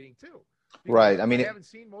intimidating too. Right. I mean, I haven't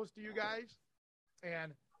seen most of you guys.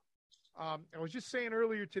 And I was just saying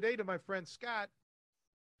earlier today to my friend Scott,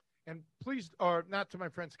 and please, or not to my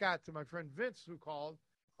friend Scott, to my friend Vince, who called,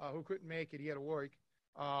 who couldn't make it. He had to work.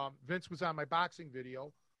 Vince was on my boxing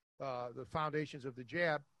video, the Foundations of the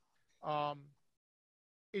Jab.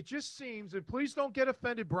 it just seems, and please don't get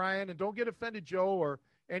offended, Brian, and don't get offended, Joe, or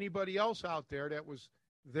anybody else out there that was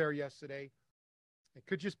there yesterday. It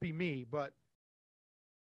could just be me, but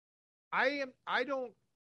I don't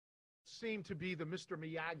seem to be the Mr.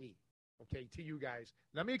 Miyagi, okay, to you guys.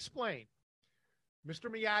 Let me explain. Mr.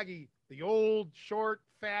 Miyagi, the old, short,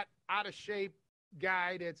 fat, out of shape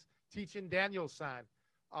guy that's teaching Daniel-san.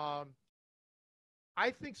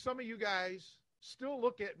 I think some of you guys still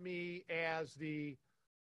look at me as the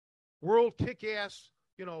world kick-ass,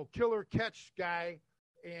 killer catch guy,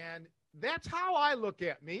 and that's how I look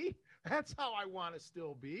at me. That's how I want to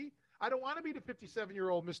still be. I don't want to be the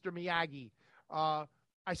 57-year-old Mr. Miyagi.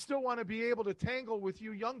 I still want to be able to tangle with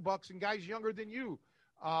you young bucks and guys younger than you.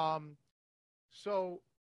 So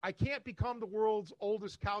I can't become the world's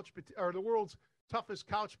oldest or the world's toughest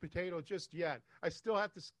couch potato just yet. I still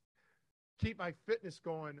have to keep my fitness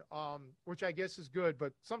going, which I guess is good.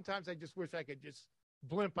 But sometimes I just wish I could just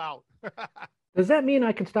blimp out. Does that mean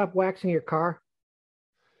I can stop waxing your car?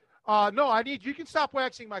 No, you can stop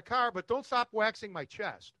waxing my car, but don't stop waxing my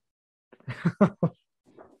chest.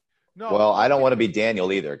 No. Well, I don't want to be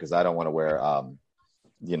Daniel either, because I don't want to wear,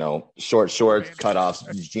 short shorts, cutoffs,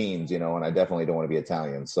 jeans, and I definitely don't want to be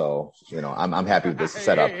Italian. So, I'm happy with this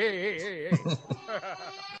setup. Hey.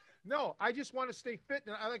 No, I just want to stay fit.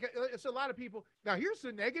 And it's a lot of people. Now, here's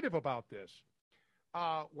the negative about this.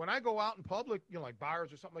 When I go out in public, like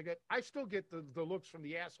bars or something like that, I still get the looks from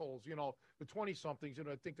the assholes, the 20-somethings,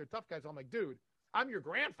 I think they're tough guys. I'm like, dude, I'm your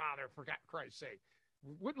grandfather, for Christ's sake.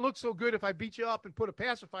 Wouldn't look so good if I beat you up and put a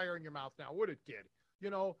pacifier in your mouth now, would it, kid?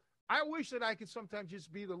 I wish that I could sometimes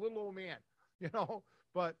just be the little old man,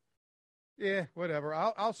 but yeah, whatever.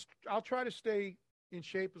 I'll try to stay in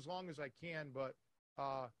shape as long as I can, but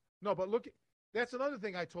no, but look, that's another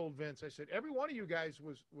thing I told Vince. I said, every one of you guys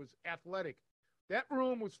was athletic. That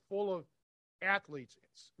room was full of athletes,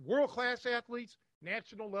 world-class athletes,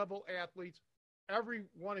 national-level athletes, every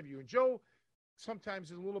one of you. And Joe sometimes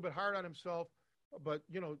is a little bit hard on himself, but,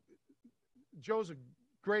 Joe's a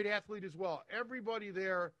great athlete as well. Everybody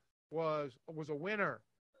there was a winner,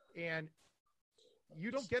 and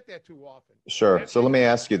you don't get that too often. Sure. So let me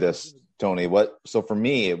ask you this, Tony. So for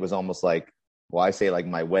me, it was almost like, well, I say like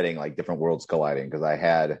my wedding, like different worlds colliding, because I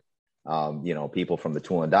had, people from the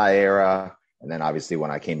Tool and Die era. And then obviously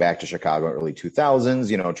when I came back to Chicago in early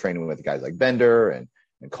 2000s, training with guys like Bender and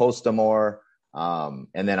Costa more. And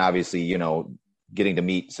then obviously, getting to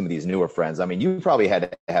meet some of these newer friends. I mean, you probably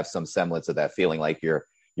had to have some semblance of that feeling, like you're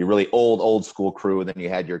really old school crew. And then you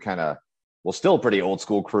had your kind of, still pretty old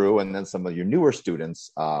school crew. And then some of your newer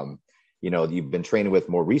students, you've been training with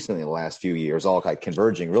more recently in the last few years, all kind of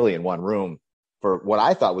converging really in one room for what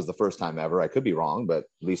I thought was the first time ever. I could be wrong, but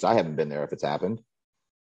at least I haven't been there if it's happened.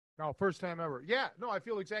 No, first time ever. Yeah, no, I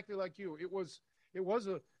feel exactly like you. It was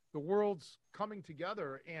the world's coming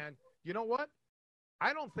together, and you know what?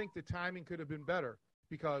 I don't think the timing could have been better,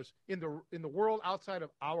 because in the world outside of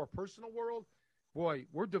our personal world, boy,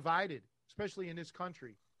 we're divided, especially in this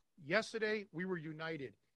country. Yesterday we were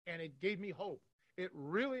united, and it gave me hope. It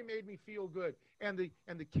really made me feel good. And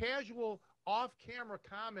the casual off-camera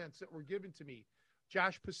comments that were given to me,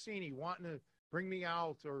 Josh Pacini wanting to bring me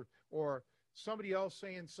out, or somebody else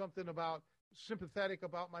saying something about sympathetic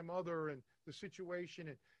about my mother and the situation,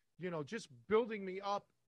 and just building me up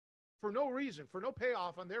for no reason, for no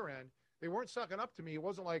payoff on their end. They weren't sucking up to me. It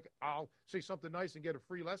wasn't like I'll say something nice and get a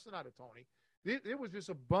free lesson out of Tony. It was just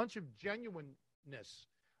a bunch of genuineness.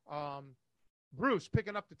 Bruce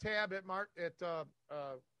picking up the tab at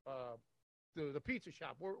the pizza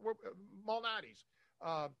shop, we're Malnati's.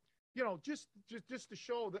 Just to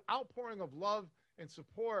show the outpouring of love and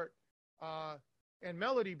support. And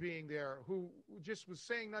Melody being there, who just was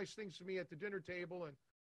saying nice things to me at the dinner table, and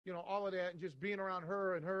all of that, and just being around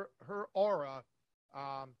her and her aura.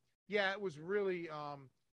 Yeah, it was really.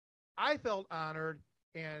 I felt honored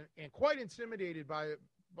and quite intimidated by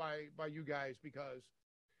you guys, because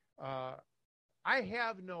I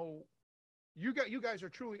have no. You guys are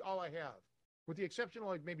truly all I have, with the exception of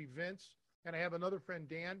like maybe Vince, and I have another friend,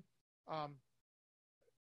 Dan.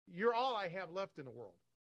 You're all I have left in the world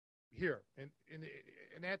here, and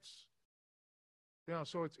that's,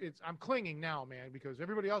 so it's I'm clinging now, man, because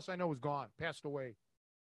everybody else I know is gone, passed away.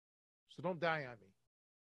 So don't die on me.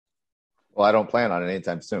 Well, I don't plan on it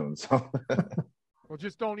anytime soon, so. Well,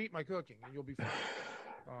 just don't eat my cooking, and you'll be fine.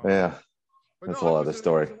 Yeah, that's a lot of the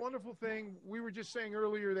story. It's a wonderful thing. We were just saying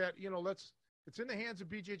earlier that it's in the hands of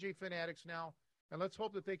BJJ Fanatics now, and let's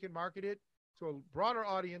hope that they can market it to a broader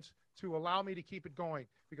audience to allow me to keep it going,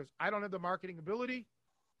 because I don't have the marketing ability.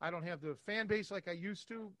 I don't have the fan base like I used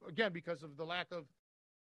to, again, because of the lack of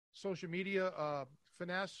social media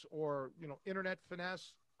finesse or, internet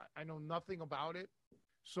finesse. I know nothing about it.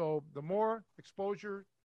 So the more exposure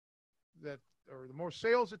or the more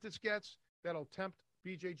sales that this gets, that'll tempt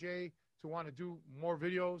BJJ to want to do more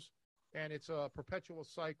videos. And it's a perpetual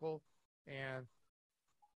cycle, and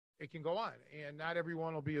it can go on. And not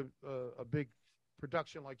everyone will be a big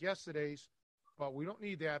production like yesterday's, but we don't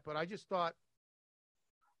need that. But I just thought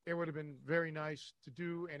it would have been very nice to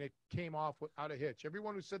do, and it came off without a hitch.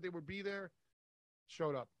 Everyone who said they would be there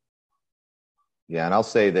showed up. Yeah, and I'll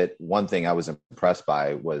say that one thing I was impressed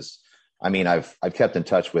by was, I mean, I've kept in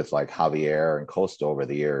touch with like Javier and Costa over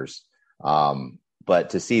the years, but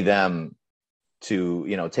to see them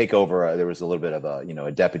to take over, there was a little bit of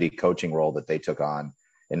a deputy coaching role that they took on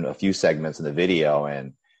in a few segments in the video,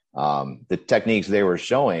 and the techniques they were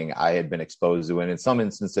showing, I had been exposed to, and in some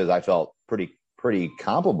instances, I felt pretty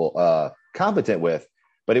competent with.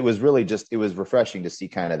 But it was really it was refreshing to see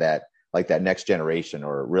kind of that next generation,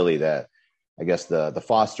 or really the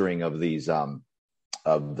fostering of these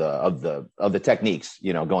of the techniques,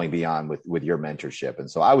 going beyond with your mentorship. And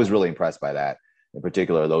so I was really impressed by that, in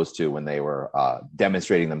particular those two, when they were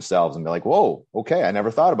demonstrating themselves and be like, whoa, okay, I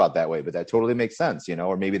never thought about that way, but that totally makes sense,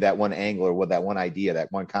 or maybe that one angle, or that one idea,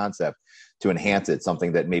 that one concept to enhance it,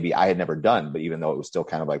 something that maybe I had never done, but even though it was still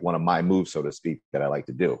kind of like one of my moves, so to speak, that I like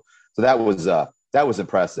to do. So that was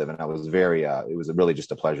impressive, and I was it was really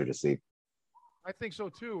just a pleasure to see. I think so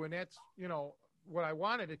too. And that's, what I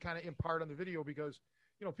wanted to kind of impart on the video, because,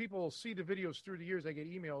 people see the videos through the years. I get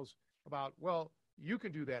emails about, well, you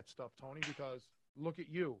can do that stuff, Tony, because look at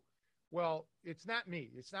you. Well, it's not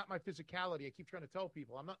me. It's not my physicality. I keep trying to tell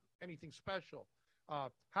people I'm not anything special.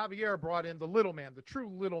 Javier brought in the little man, the true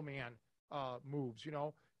little man moves.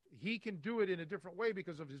 He can do it in a different way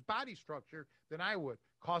because of his body structure than I would.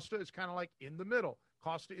 Costa is kind of like in the middle.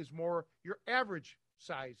 Costa is more your average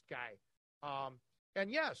sized guy.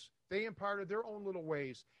 And yes, they imparted their own little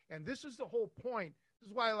ways. And this is the whole point. This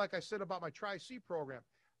is why, like I said about my Tri-C program,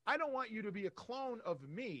 I don't want you to be a clone of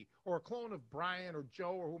me or a clone of Brian or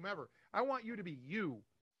Joe or whomever. I want you to be you.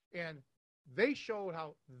 And they showed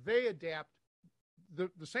how they adapt the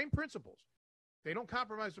same principles. They don't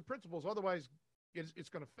compromise the principles. Otherwise, it's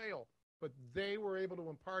going to fail. But they were able to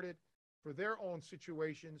impart it for their own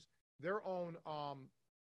situations, their own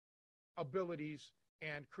abilities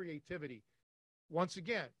and creativity. Once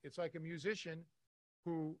again, it's like a musician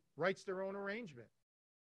who writes their own arrangement.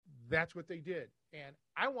 That's what they did. And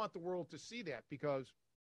I want the world to see that, because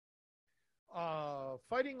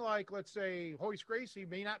fighting like, let's say, Royce Gracie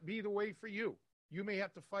may not be the way for you. You may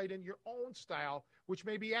have to fight in your own style, which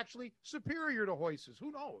may be actually superior to Royce's.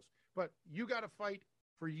 Who knows? But you got to fight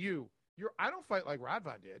for you. I don't fight like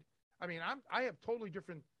Radvan did. I mean, I have totally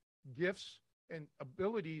different gifts and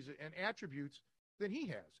abilities and attributes than he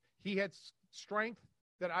has. He had strength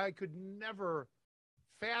that I could never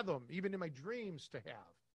fathom, even in my dreams, to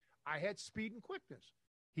have. I had speed and quickness.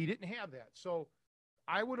 He didn't have that. So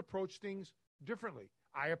I would approach things differently.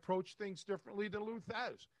 I approach things differently than Lou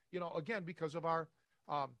Thesz. Again, because of our,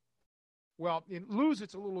 in Lou's,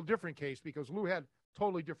 it's a little different case because Lou had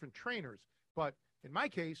totally different trainers. But in my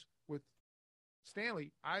case, with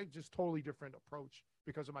Stanley, I just totally different approach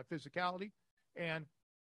because of my physicality. And,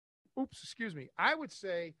 I would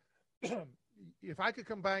say if I could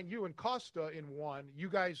combine you and Costa in one, you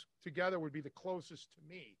guys together would be the closest to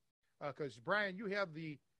me. Because, Brian, you have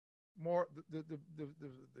the more, the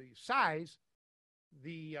size,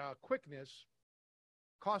 the quickness.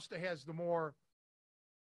 Costa has the more,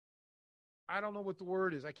 I don't know what the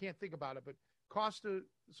word is. I can't think about it, but Costa,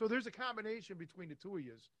 so there's a combination between the two of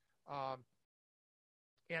you.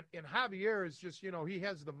 And Javier is just, he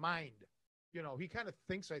has the mind. He kind of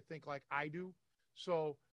thinks, I think, like I do.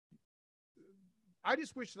 So I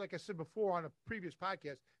just wish, like I said before on a previous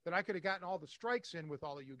podcast, that I could have gotten all the strikes in with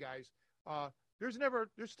all of you guys. There's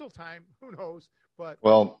still time. Who knows? But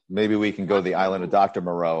well, maybe we can go to the island of Dr.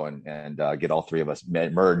 Moreau and get all three of us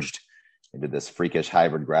merged into this freakish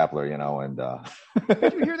hybrid grappler, and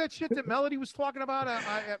Did you hear that shit that Melody was talking about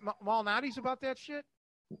at Malnati's about that shit?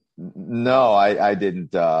 No, I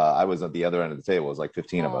didn't. I was at the other end of the table. It was like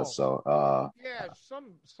 15 of us. So yeah,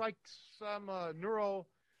 some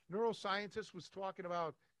neuroscientist was talking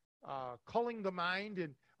about culling the mind,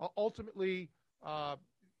 and ultimately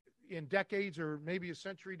in decades or maybe a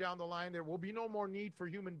century down the line, there will be no more need for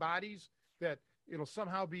human bodies, that it'll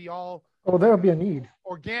somehow be all there'll be a need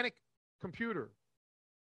organic computer.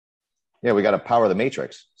 Yeah, we got to power the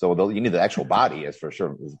matrix. So you need the actual body, is for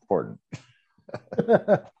sure is important.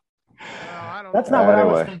 I don't That's know. not what I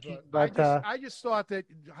was thinking. But I just thought that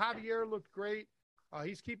Javier looked great.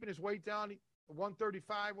 He's keeping his weight down,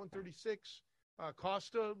 135, 136.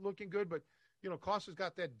 Costa looking good, but Costa's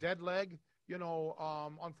got that dead leg.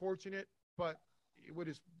 Unfortunate, but with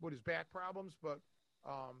his back problems. But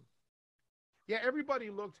yeah, everybody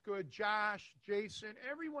looked good. Josh, Jason,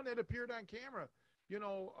 everyone that appeared on camera.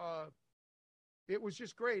 It was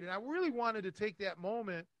just great, and I really wanted to take that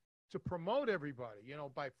moment to promote everybody.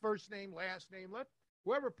 By first name, last name. Let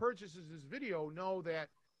whoever purchases this video know that,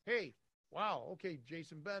 hey, wow, okay,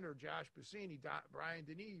 Jason Bender, Josh Bassini, Brian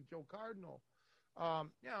Denis, Joe Cardinal.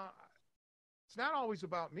 It's not always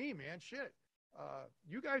about me, man. Shit.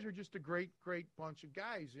 You guys are just a great, great bunch of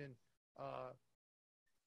guys. And,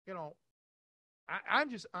 I'm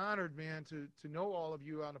just honored, man, to know all of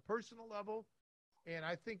you on a personal level. And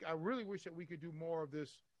I really wish that we could do more of this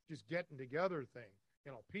just getting together thing,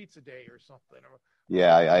 pizza day or something.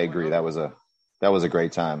 Yeah, I agree. That was a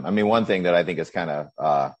great time. I mean, one thing that I think is kind of,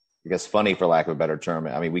 I guess, funny, for lack of a better term.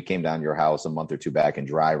 I mean, we came down to your house a month or two back and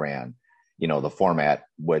dry ran, the format,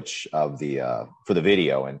 for the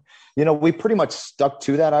video. And, we pretty much stuck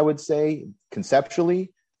to that, I would say,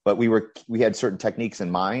 conceptually, but we had certain techniques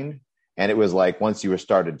in mind. And it was like, once you were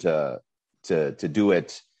started to do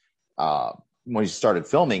it, when you started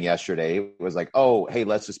filming yesterday, it was like, oh, hey,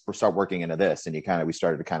 let's just start working into this. And we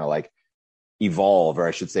started to kind of like evolve, or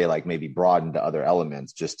I should say, like maybe broaden to other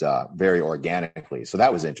elements, just very organically. So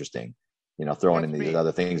that was interesting, throwing in these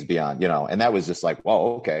other things beyond, and that was just like,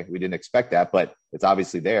 whoa, okay, we didn't expect that, but it's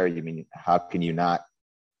obviously there. You mean, how can you not?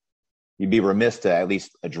 You'd be remiss to at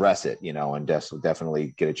least address it, and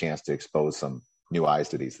definitely get a chance to expose some new eyes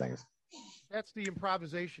to these things. That's the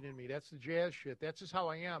improvisation in me. That's the jazz shit. That's just how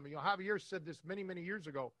I am. Javier said this many, many years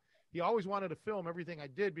ago. He always wanted to film everything I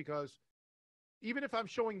did, because even if I'm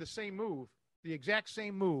showing the same move, the exact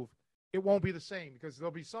same move, it won't be the same, because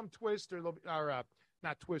there'll be some twist, or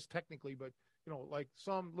not twist technically, but, like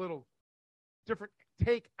some little different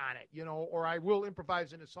take on it, or I will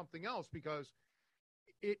improvise into something else, because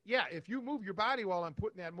if you move your body while I'm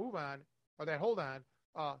putting that move on, or that hold on,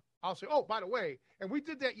 I'll say, oh, by the way, and we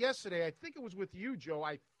did that yesterday. I think it was with you, Joe,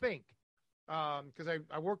 because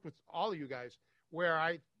I worked with all of you guys, where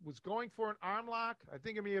I was going for an arm lock. I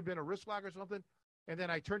think it may have been a wrist lock or something, and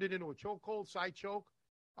then I turned it into a chokehold, side choke.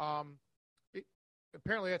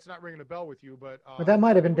 Apparently that's not ringing a bell with you, but that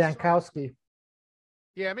might have been Dankowski.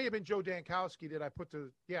 Yeah, it may have been Joe Dankowski that I put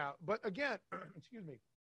but again, excuse me.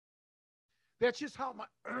 That's just how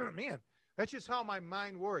that's just how my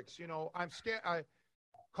mind works. I'm scared. I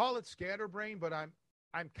call it scatterbrain, but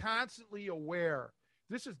I'm constantly aware.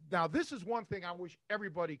 This is one thing I wish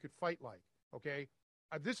everybody could fight like. Okay,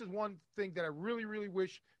 this is one thing that I really, really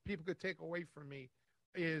wish people could take away from me,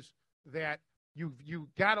 is that you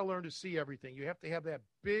got to learn to see everything. You have to have that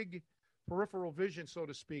big peripheral vision, so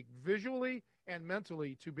to speak, visually and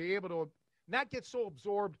mentally, to be able to not get so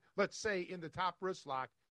absorbed, let's say, in the top wrist lock,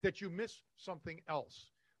 that you miss something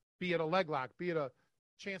else, be it a leg lock, be it a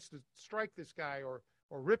chance to strike this guy, or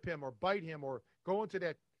rip him, or bite him, or go into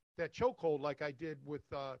that chokehold like I did with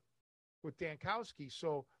Dankowski.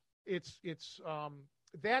 So it's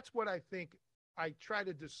that's what I think I try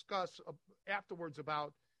to discuss afterwards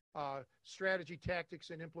about strategy, tactics,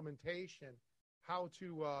 and implementation, how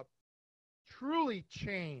to truly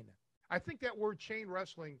chain. I think that word chain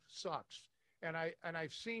wrestling sucks. And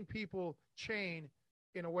I've seen people chain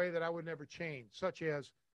in a way that I would never chain, such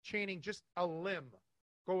as chaining just a limb,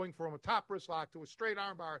 going from a top wrist lock to a straight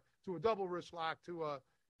arm bar to a double wrist lock to a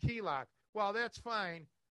key lock. Well, that's fine.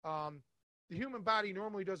 The human body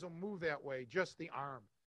normally doesn't move that way, just the arm.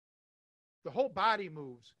 The whole body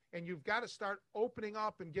moves, and you've got to start opening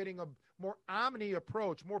up and getting a more omni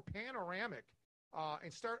approach, more panoramic,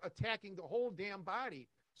 and start attacking the whole damn body.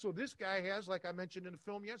 So this guy has, like I mentioned in the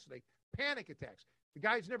film yesterday, panic attacks. The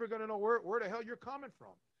guy's never going to know where the hell you're coming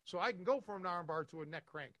from. So I can go from an arm bar to a neck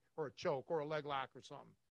crank, or a choke, or a leg lock, or something.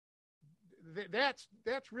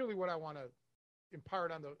 That's really what I want to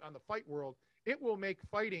impart on the fight world. It will make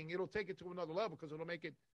fighting, it'll take it to another level, because it'll make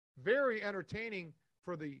it very entertaining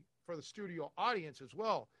for the studio audience as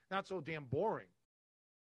well. Not so damn boring.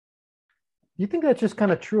 You think that's just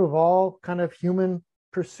kind of true of all kind of human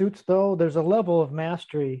pursuits, though? There's a level of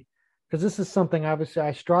mastery, because this is something obviously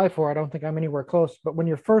I strive for. I don't think I'm anywhere close, but when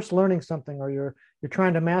you're first learning something, or you're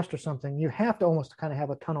trying to master something, you have to almost kind of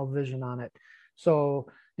have a tunnel vision on it.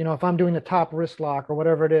 So, if I'm doing the top wrist lock or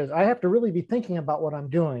whatever it is, I have to really be thinking about what I'm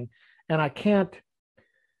doing, and I can't,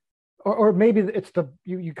 or maybe it's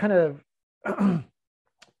you kind of,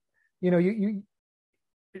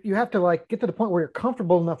 you have to like get to the point where you're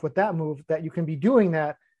comfortable enough with that move that you can be doing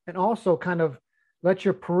that, and also kind of let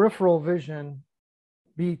your peripheral vision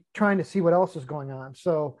be trying to see what else is going on.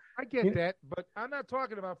 So I get that, but I'm not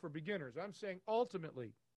talking about for beginners. I'm saying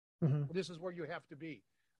ultimately, this is where you have to be.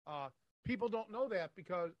 People don't know that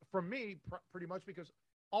because, for me, pretty much because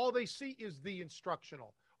all they see is the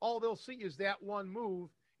instructional. All they'll see is that one move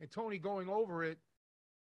and Tony going over it,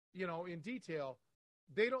 in detail.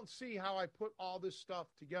 They don't see how I put all this stuff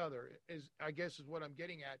together, I guess is what I'm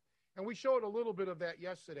getting at. And we showed a little bit of that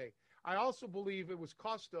yesterday. I also believe it was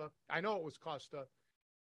Costa. I know it was Costa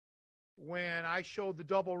when I showed the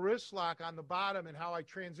double wrist lock on the bottom and how I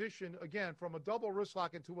transitioned, again, from a double wrist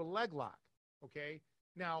lock into a leg lock, okay?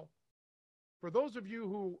 Now, for those of you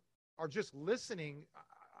who are just listening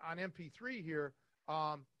on MP3 here,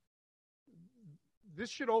 this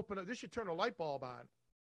should turn a light bulb on.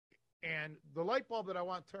 And the light bulb that I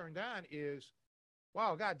want turned on is,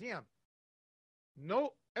 wow, goddamn,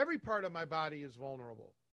 every part of my body is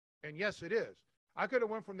vulnerable. And yes, it is. I could have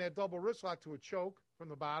went from that double wrist lock to a choke from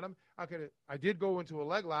the bottom. I did go into a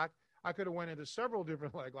leg lock. I could have went into several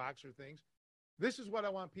different leg locks or things. This is what I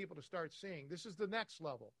want people to start seeing. This is the next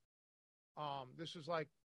level. This is like,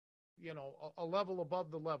 a level above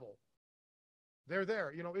the level. They're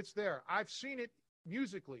there. It's there. I've seen it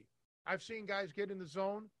musically. I've seen guys get in the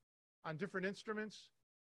zone on different instruments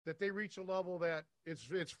that they reach a level that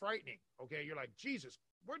it's frightening. Okay, you're like, Jesus,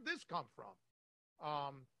 where'd this come from?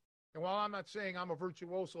 And while I'm not saying I'm a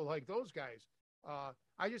virtuoso like those guys,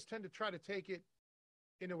 I just tend to try to take it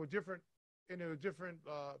into a different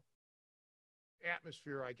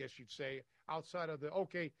atmosphere, I guess you'd say, outside of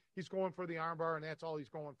he's going for the armbar and that's all he's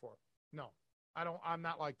going for. No, I'm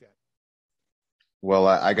not like that. Well,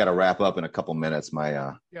 I got to wrap up in a couple minutes.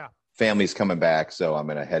 My family's coming back, so I'm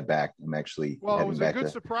going to head back. I'm actually it was a good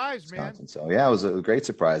surprise, Wisconsin. Man. So yeah, it was a great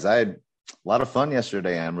surprise. I had a lot of fun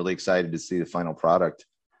yesterday. I'm really excited to see the final product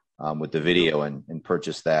with the video and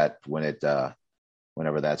purchase that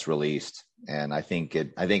whenever that's released. And I think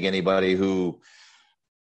anybody who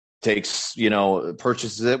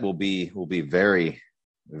purchases it will be very,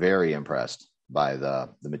 very impressed by the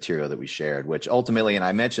material that we shared, which ultimately, and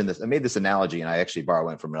I mentioned this, I made this analogy and I actually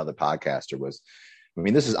borrowed it from another podcaster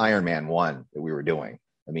this is Iron Man 1 that we were doing.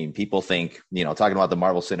 I mean, people think, talking about the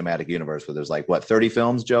Marvel Cinematic Universe where there's 30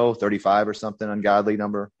 films, Joe, 35 or something ungodly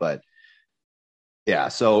number. But yeah,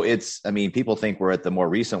 so people think we're at the more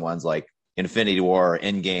recent ones like Infinity War or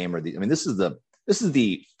Endgame this is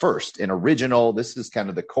the first and original. This is kind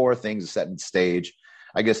of the core things set in stage.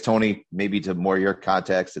 I guess, Tony, maybe to more your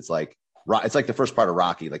context, it's like the first part of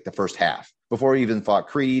Rocky, like the first half before he even fought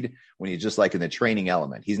Creed, when he's just like in the training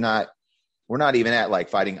element. We're not even at like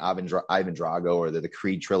fighting Ivan Drago or the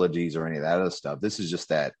Creed trilogies or any of that other stuff. This is just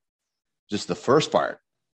the first part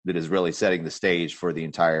that is really setting the stage for the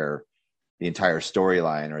entire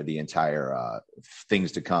storyline or the entire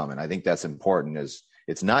things to come. And I think that's important.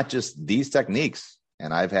 It's not just these techniques.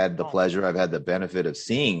 And I've had the benefit of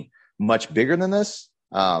seeing much bigger than this.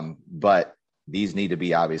 But these need to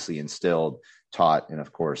be obviously instilled, taught, and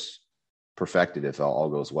of course perfected if all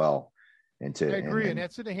goes well. I agree, and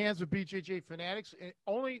that's in the hands of BJJ fanatics. And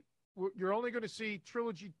you're only going to see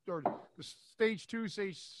trilogy or the stage 2,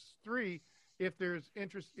 stage 3 if there's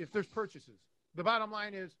interest, if there's purchases. The bottom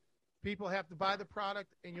line is people have to buy the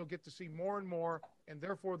product, and you'll get to see more and more, and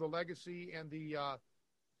therefore the legacy and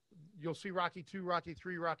you'll see Rocky 2, Rocky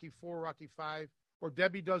 3, Rocky 4, Rocky 5, or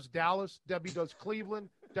Debbie does Dallas, Debbie does Cleveland,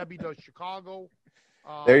 Debbie does Chicago.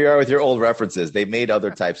 There you are with your old references. They've made other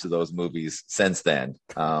types of those movies since then.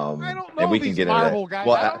 I don't know and we these can get Marvel into guys.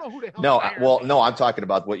 Well, I don't know who the hell no, I'm talking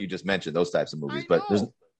about what you just mentioned, those types of movies. But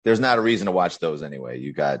there's not a reason to watch those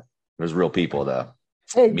anyway. There's real people to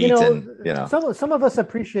meet Some of us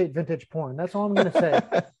appreciate vintage porn. That's all I'm going to say.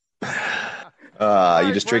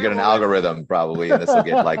 You just triggered an algorithm probably, and this will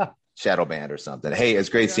get like shadow banned or something. Hey, it's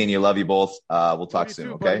great seeing you. Love you both. We'll talk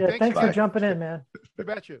soon. Okay. Yeah, thanks for jumping in, man. You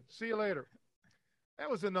betcha. See you later. That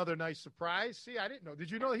was another nice surprise. See, I didn't know. Did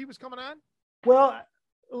you know he was coming on? Well,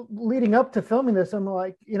 leading up to filming this, I'm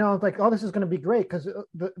like, oh, this is going to be great because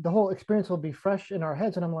the whole experience will be fresh in our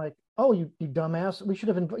heads. And I'm like, oh, you dumbass. We should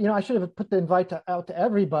have, I should have put the invite out to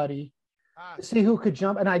everybody to see who could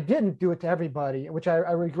jump. And I didn't do it to everybody, which I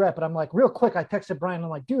regret. But I'm like, real quick, I texted Brian. I'm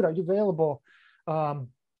like, dude, are you available?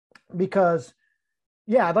 Because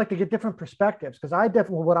I'd like to get different perspectives because I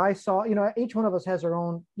definitely, what I saw, each one of us has our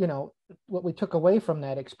own, what we took away from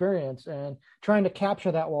that experience and trying to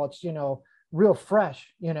capture that while it's, real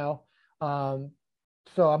fresh, so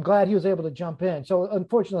I'm glad he was able to jump in. So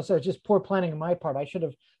unfortunately, so it's just poor planning on my part. I should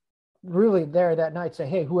have really there that night say,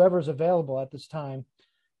 hey, whoever's available at this time,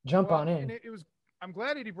 jump on in. I'm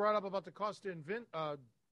glad that he brought up about the Costa and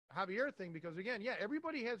Javier thing because again,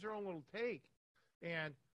 everybody has their own little take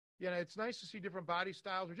And, it's nice to see different body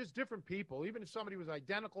styles or just different people. Even if somebody was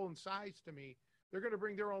identical in size to me, they're going to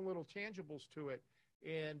bring their own little tangibles to it.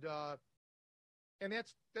 And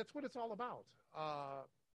that's what it's all about.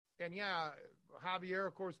 And Javier,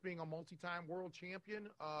 of course, being a multi-time world champion,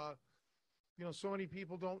 so many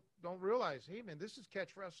people don't realize, hey, man, this is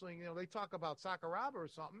catch wrestling. They talk about Sakuraba or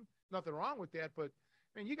something. Nothing wrong with that, but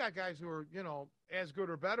man, you got guys who are, as good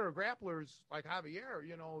or better grapplers like Javier,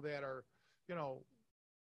 that are,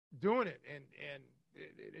 doing it, and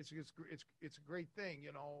it's a great thing,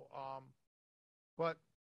 but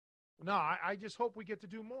no, I just hope we get to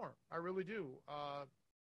do more. I really do.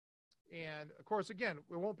 And of course, again,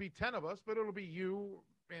 it won't be 10 of us, but it'll be you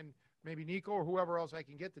and maybe Nico or whoever else I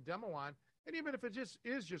can get the demo on. And even if it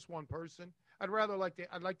is just one person, I'd like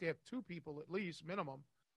to have 2 people at least minimum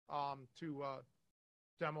to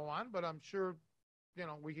demo on. But I'm sure,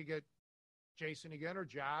 we could get Jason again or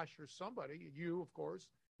Josh or somebody. You, of course,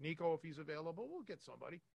 Nico if he's available. We'll get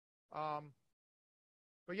somebody.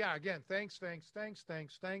 But yeah, again, thanks, man.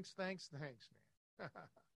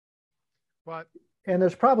 But. And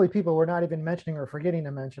there's probably people we're not even mentioning or forgetting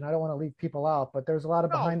to mention. I don't want to leave people out, but there's a lot of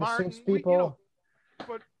behind the scenes people.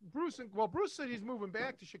 But Bruce said he's moving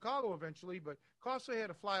back to Chicago eventually, but Costa had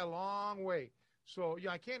to fly a long way. So,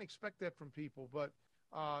 I can't expect that from people. But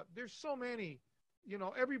there's so many,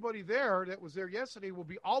 everybody there that was there yesterday will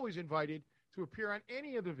be always invited to appear on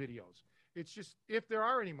any of the videos. It's just if there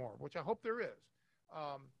are any more, which I hope there is.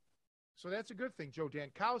 So that's a good thing. Joe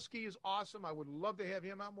Dankowski is awesome. I would love to have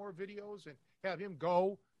him on more videos and have him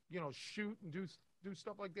go, shoot and do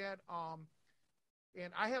stuff like that.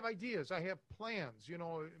 And I have ideas. I have plans.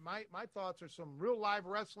 My thoughts are some real live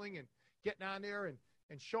wrestling and getting on there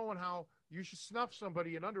and showing how you should snuff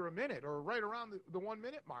somebody in under a minute or right around the 1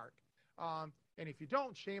 minute mark. And if you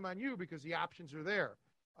don't, shame on you because the options are there.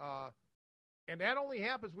 And that only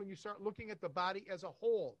happens when you start looking at the body as a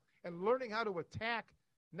whole and learning how to attack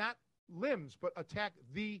not limbs, but attack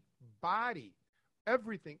the body.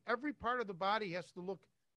 Everything, every part of the body has to look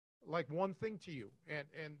like one thing to you.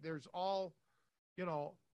 And there's all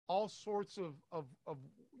sorts of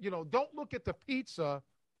don't look at the pizza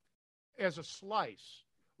as a slice.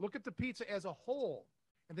 Look at the pizza as a whole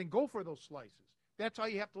and then go for those slices. That's how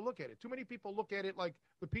you have to look at it. Too many people look at it like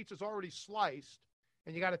the pizza's already sliced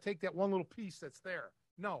and you got to take that one little piece that's there.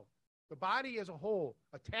 No, the body as a whole,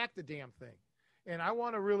 attack the damn thing. And I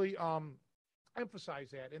want to really emphasize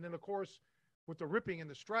that. And then, of course, with the ripping and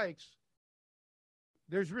the strikes,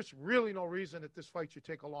 there's just really no reason that this fight should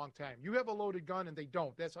take a long time. You have a loaded gun and they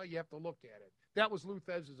don't. That's how you have to look at it. That was Lou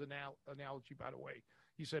Thesz's analogy, by the way.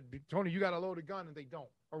 He said, Tony, you got a loaded gun and they don't.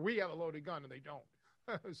 Or we have a loaded gun and they don't.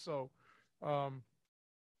 So,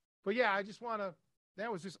 but yeah, I just want to,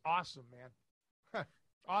 that was just awesome, man.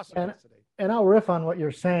 Awesome yesterday. And I'll riff on what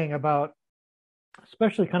you're saying about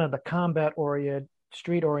especially kind of the combat-oriented,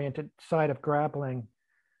 street-oriented side of grappling,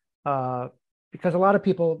 because a lot of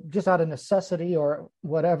people, just out of necessity or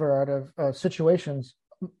whatever, out of situations,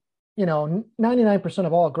 99%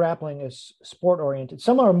 of all grappling is sport-oriented.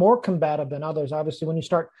 Some are more combative than others. Obviously, when you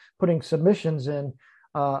start putting submissions in,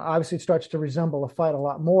 obviously it starts to resemble a fight a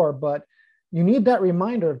lot more, but you need that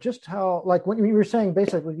reminder of just how, like when you were saying,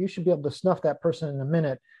 basically, you should be able to snuff that person in a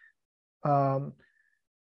minute.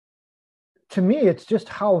 To me, it's just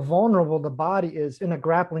how vulnerable the body is in a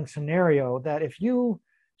grappling scenario, that if you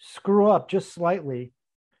screw up just slightly,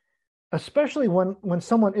 especially when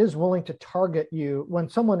someone is willing to target you, when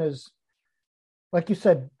someone is, like you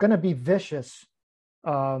said, going to be vicious,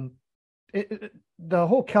 the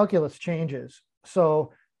whole calculus changes.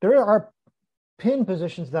 So there are pin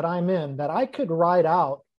positions that I'm in that I could ride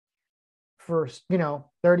out for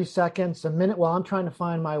 30 seconds, a minute, while I'm trying to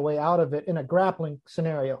find my way out of it in a grappling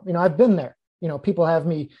scenario. I've been there. People have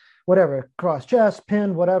me, whatever, cross chest,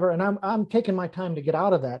 pin, whatever, and I'm taking my time to get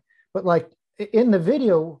out of that. But like in the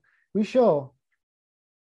video we show,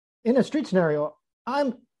 in a street scenario,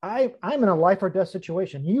 I'm in a life or death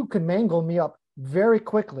situation. You can mangle me up very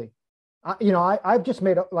quickly. I've just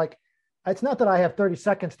made it's not that I have 30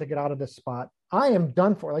 seconds to get out of this spot. I am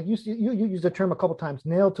done for. Like you use the term a couple times,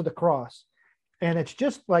 nailed to the cross. And it's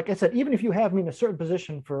just like I said, even if you have me in a certain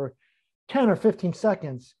position for 10 or 15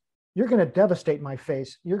 seconds, you're going to devastate my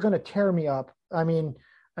face. You're going to tear me up. I mean,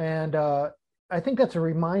 and I think that's a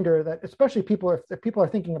reminder that, especially if people are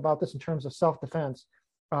thinking about this in terms of self-defense,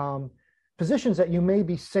 positions that you may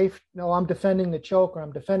be safe. I'm defending the choke, or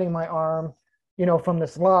I'm defending my arm, from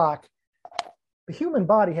this lock. The human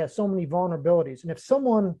body has so many vulnerabilities. And if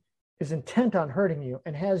someone is intent on hurting you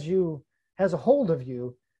and has a hold of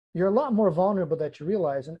you, you're a lot more vulnerable that you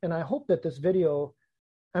realize. And I hope that this video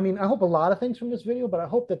I mean, I hope a lot of things from this video, but I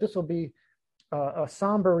hope that this will be a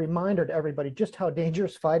somber reminder to everybody just how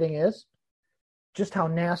dangerous fighting is, just how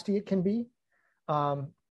nasty it can be.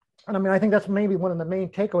 Um, and I mean, I think that's maybe one of the main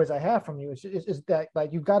takeaways I have from you is that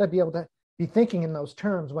like you've got to be able to be thinking in those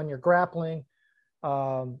terms when you're grappling,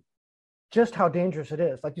 um, just how dangerous it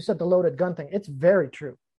is. Like you said, the loaded gun thing, it's very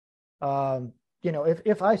true. You know,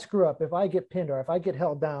 if I screw up, if I get pinned or if I get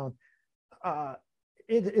held down, uh,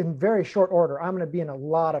 in very short order, I'm going to be in a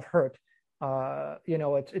lot of hurt. You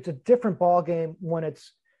know, it's a different ball game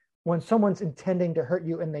when someone's intending to hurt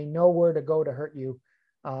you and they know where to go to hurt you.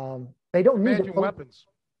 They don't need Imagine weapons.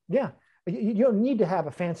 Yeah, you don't need to have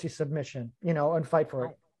a fancy submission, you know, and fight for it.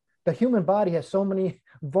 No. The human body has so many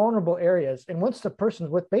vulnerable areas, and once the person's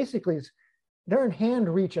with, basically, they're in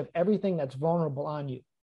hand reach of everything that's vulnerable on you.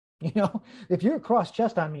 You know, if you're cross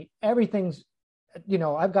chest on me, everything's, you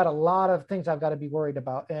know, I've got a lot of things I've got to be worried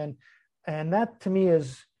about, and that to me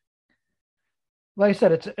is, like I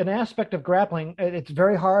said, it's an aspect of grappling. It's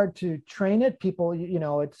very hard to train it. People, you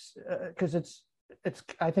know, it's because it's.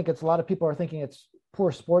 I think it's a lot of people are thinking it's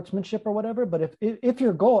poor sportsmanship or whatever. But if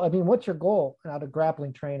your goal, I mean, what's your goal out of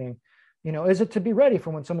grappling training? You know, is it to be ready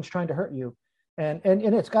for when someone's trying to hurt you, and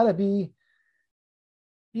it's got to be,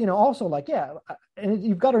 you know, also like, yeah, and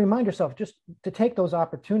you've got to remind yourself just to take those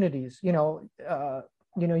opportunities. You know,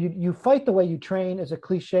 you fight the way you train is a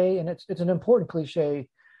cliche, and it's an important cliche.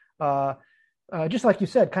 Just like you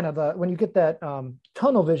said, kind of when you get that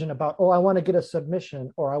tunnel vision about, oh, I want to get a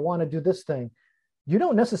submission or I want to do this thing, you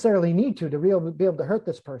don't necessarily need to really be able to hurt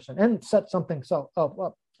this person and set something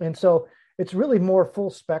up. And so it's really more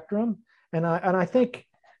full spectrum. And I think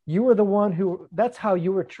you were the one who, that's how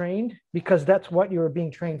you were trained, because that's what you were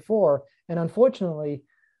being trained for. And unfortunately,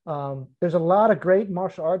 there's a lot of great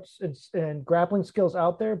martial arts and grappling skills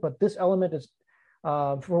out there, but this element is,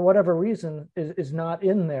 for whatever reason, is not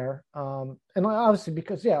in there. And obviously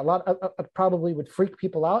because, yeah, a lot probably would freak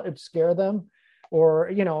people out. It'd scare them,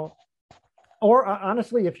 or, you know, or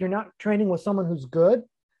honestly, if you're not training with someone who's good,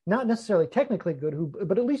 not necessarily technically good,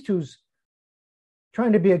 but at least who's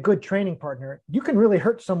trying to be a good training partner, you can really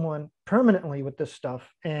hurt someone permanently with this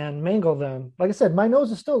stuff and mangle them. Like I said, my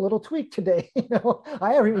nose is still a little tweaked today. You know,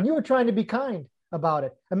 you were trying to be kind about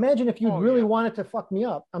it. Imagine if you'd really wanted to fuck me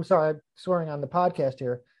up. I'm sorry, I'm swearing on the podcast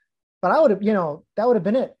here, but I would have, you know, that would have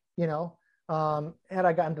been it. You know, had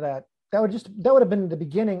I gotten to that, that would have been the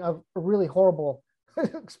beginning of a really horrible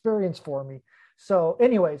experience for me. So,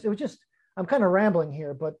 anyways, it was just, I'm kind of rambling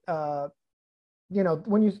here, but you know,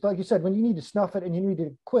 when you, like you said, when you need to snuff it and you need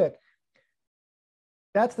to quick,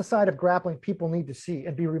 that's the side of grappling people need to see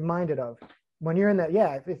and be reminded of. When you're in that,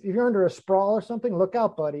 yeah, if you're under a sprawl or something, look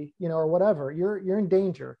out, buddy, you know, or whatever, you're in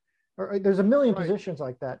danger. Or there's a million positions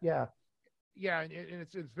like that. Yeah. Yeah, and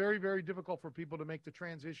it's very, very difficult for people to make the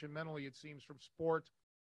transition mentally, it seems, from sport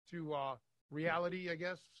to reality, I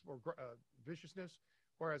guess, or viciousness.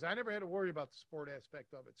 Whereas I never had to worry about the sport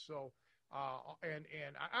aspect of it. So, and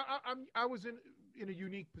I was in a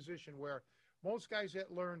unique position where most guys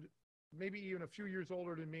that learned, maybe even a few years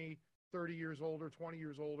older than me, 30 years older, 20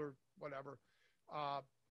 years older, whatever,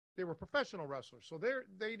 they were professional wrestlers. So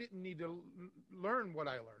they didn't need to learn what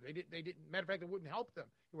I learned. They didn't, matter of fact, it wouldn't help them.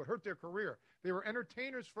 It would hurt their career. They were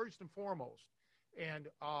entertainers first and foremost. And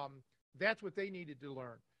that's what they needed to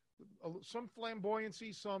learn. Some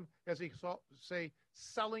flamboyancy, some, as they say,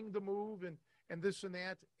 selling the move and this and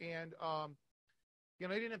that. And, you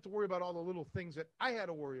know, I didn't have to worry about all the little things that I had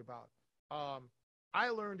to worry about. I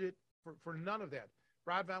learned it for none of that.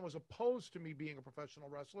 Rod Van was opposed to me being a professional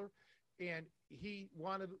wrestler, and he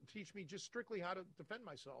wanted to teach me just strictly how to defend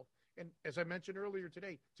myself. And as I mentioned earlier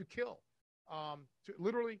today, to kill, to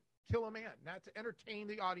literally kill a man, not to entertain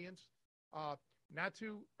the audience, not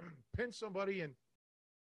to pin somebody and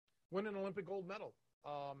win an Olympic gold medal.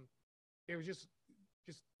 It was just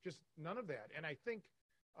none of that. And I think,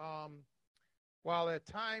 while at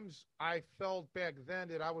times I felt back then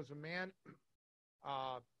that I was a man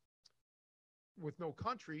with no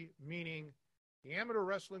country, meaning the amateur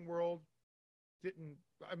wrestling world didn't,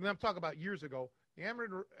 I mean, I'm talking about years ago, the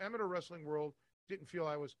amateur wrestling world didn't feel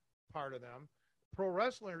I was part of them. Pro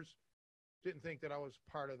wrestlers didn't think that I was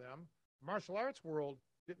part of them. Martial arts world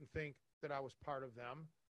didn't think that I was part of them.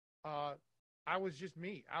 I was just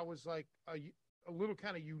me. I was like a little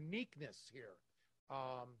kind of uniqueness here.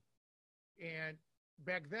 And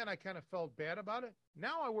back then I kind of felt bad about it.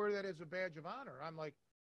 Now I wear that as a badge of honor. I'm like,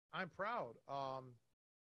 I'm proud.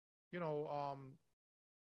 You know,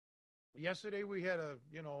 yesterday we had a,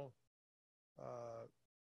 you know,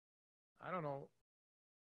 I don't know,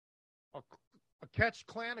 a catch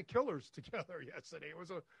clan of killers together yesterday. It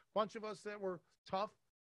was a bunch of us that were tough,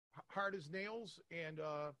 hard as nails, and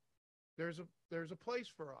there's a place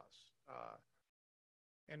for us.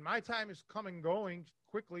 And my time is coming going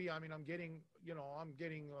quickly. I mean, I'm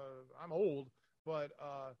old, but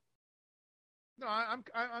no,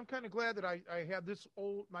 I'm kind of glad that I have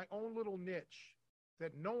my own little niche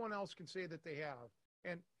that no one else can say that they have.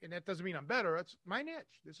 And that doesn't mean I'm better. It's my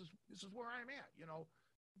niche. This is where I'm at,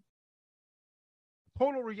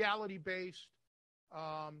 total reality based.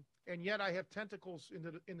 And yet I have tentacles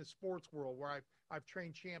in the sports world where I've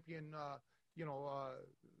trained champion,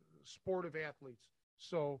 sportive athletes.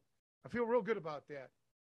 So I feel real good about that.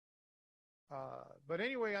 But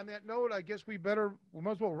anyway, on that note, I guess we might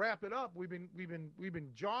as well wrap it up. We've been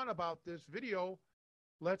jawing about this video.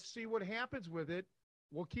 Let's see what happens with it.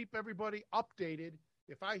 We'll keep everybody updated.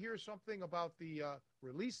 If I hear something about the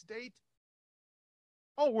release date.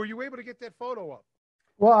 Oh, were you able to get that photo up?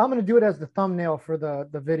 Well, I'm going to do it as the thumbnail for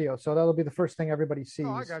the video. So that'll be the first thing everybody sees.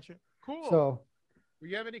 Oh, I got you. Cool. So, do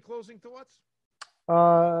you have any closing thoughts?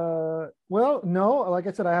 Well, no, like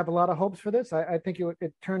I said, I have a lot of hopes for this. I think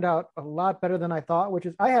it turned out a lot better than I thought, which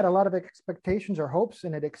is I had a lot of expectations or hopes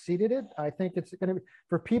and it exceeded it. I think it's going to be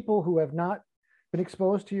for people who have not been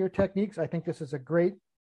exposed to your techniques. I think this is a great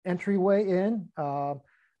entryway in.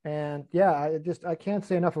 And yeah, I can't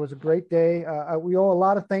say enough. It was a great day. We owe a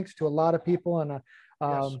lot of thanks to a lot of people. And,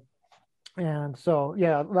 Yes. And so,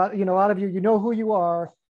 yeah, a lot of you, who you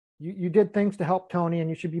are. You did things to help Tony, and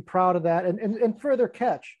you should be proud of that. And further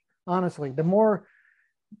catch, honestly, the more,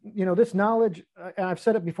 this knowledge, and I've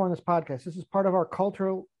said it before in this podcast, this is part of our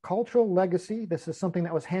cultural legacy. This is something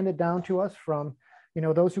that was handed down to us from,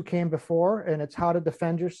 those who came before, and it's how to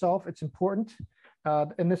defend yourself. It's important.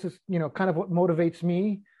 And this is, kind of what motivates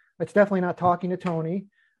me. It's definitely not talking to Tony.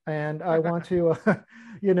 And I want to,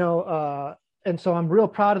 and so I'm real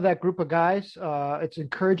proud of that group of guys. It's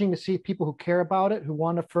encouraging to see people who care about it, who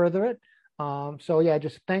want to further it. So yeah,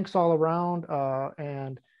 just thanks all around.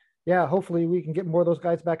 And yeah, hopefully we can get more of those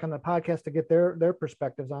guys back on the podcast to get their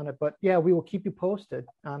perspectives on it. But yeah, we will keep you posted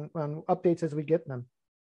on updates as we get them.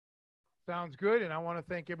 Sounds good. And I want to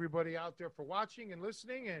thank everybody out there for watching and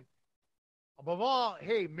listening. And above all,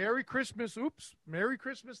 hey, Merry Christmas. Merry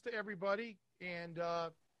Christmas to everybody. And,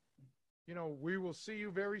 we will see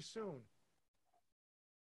you very soon.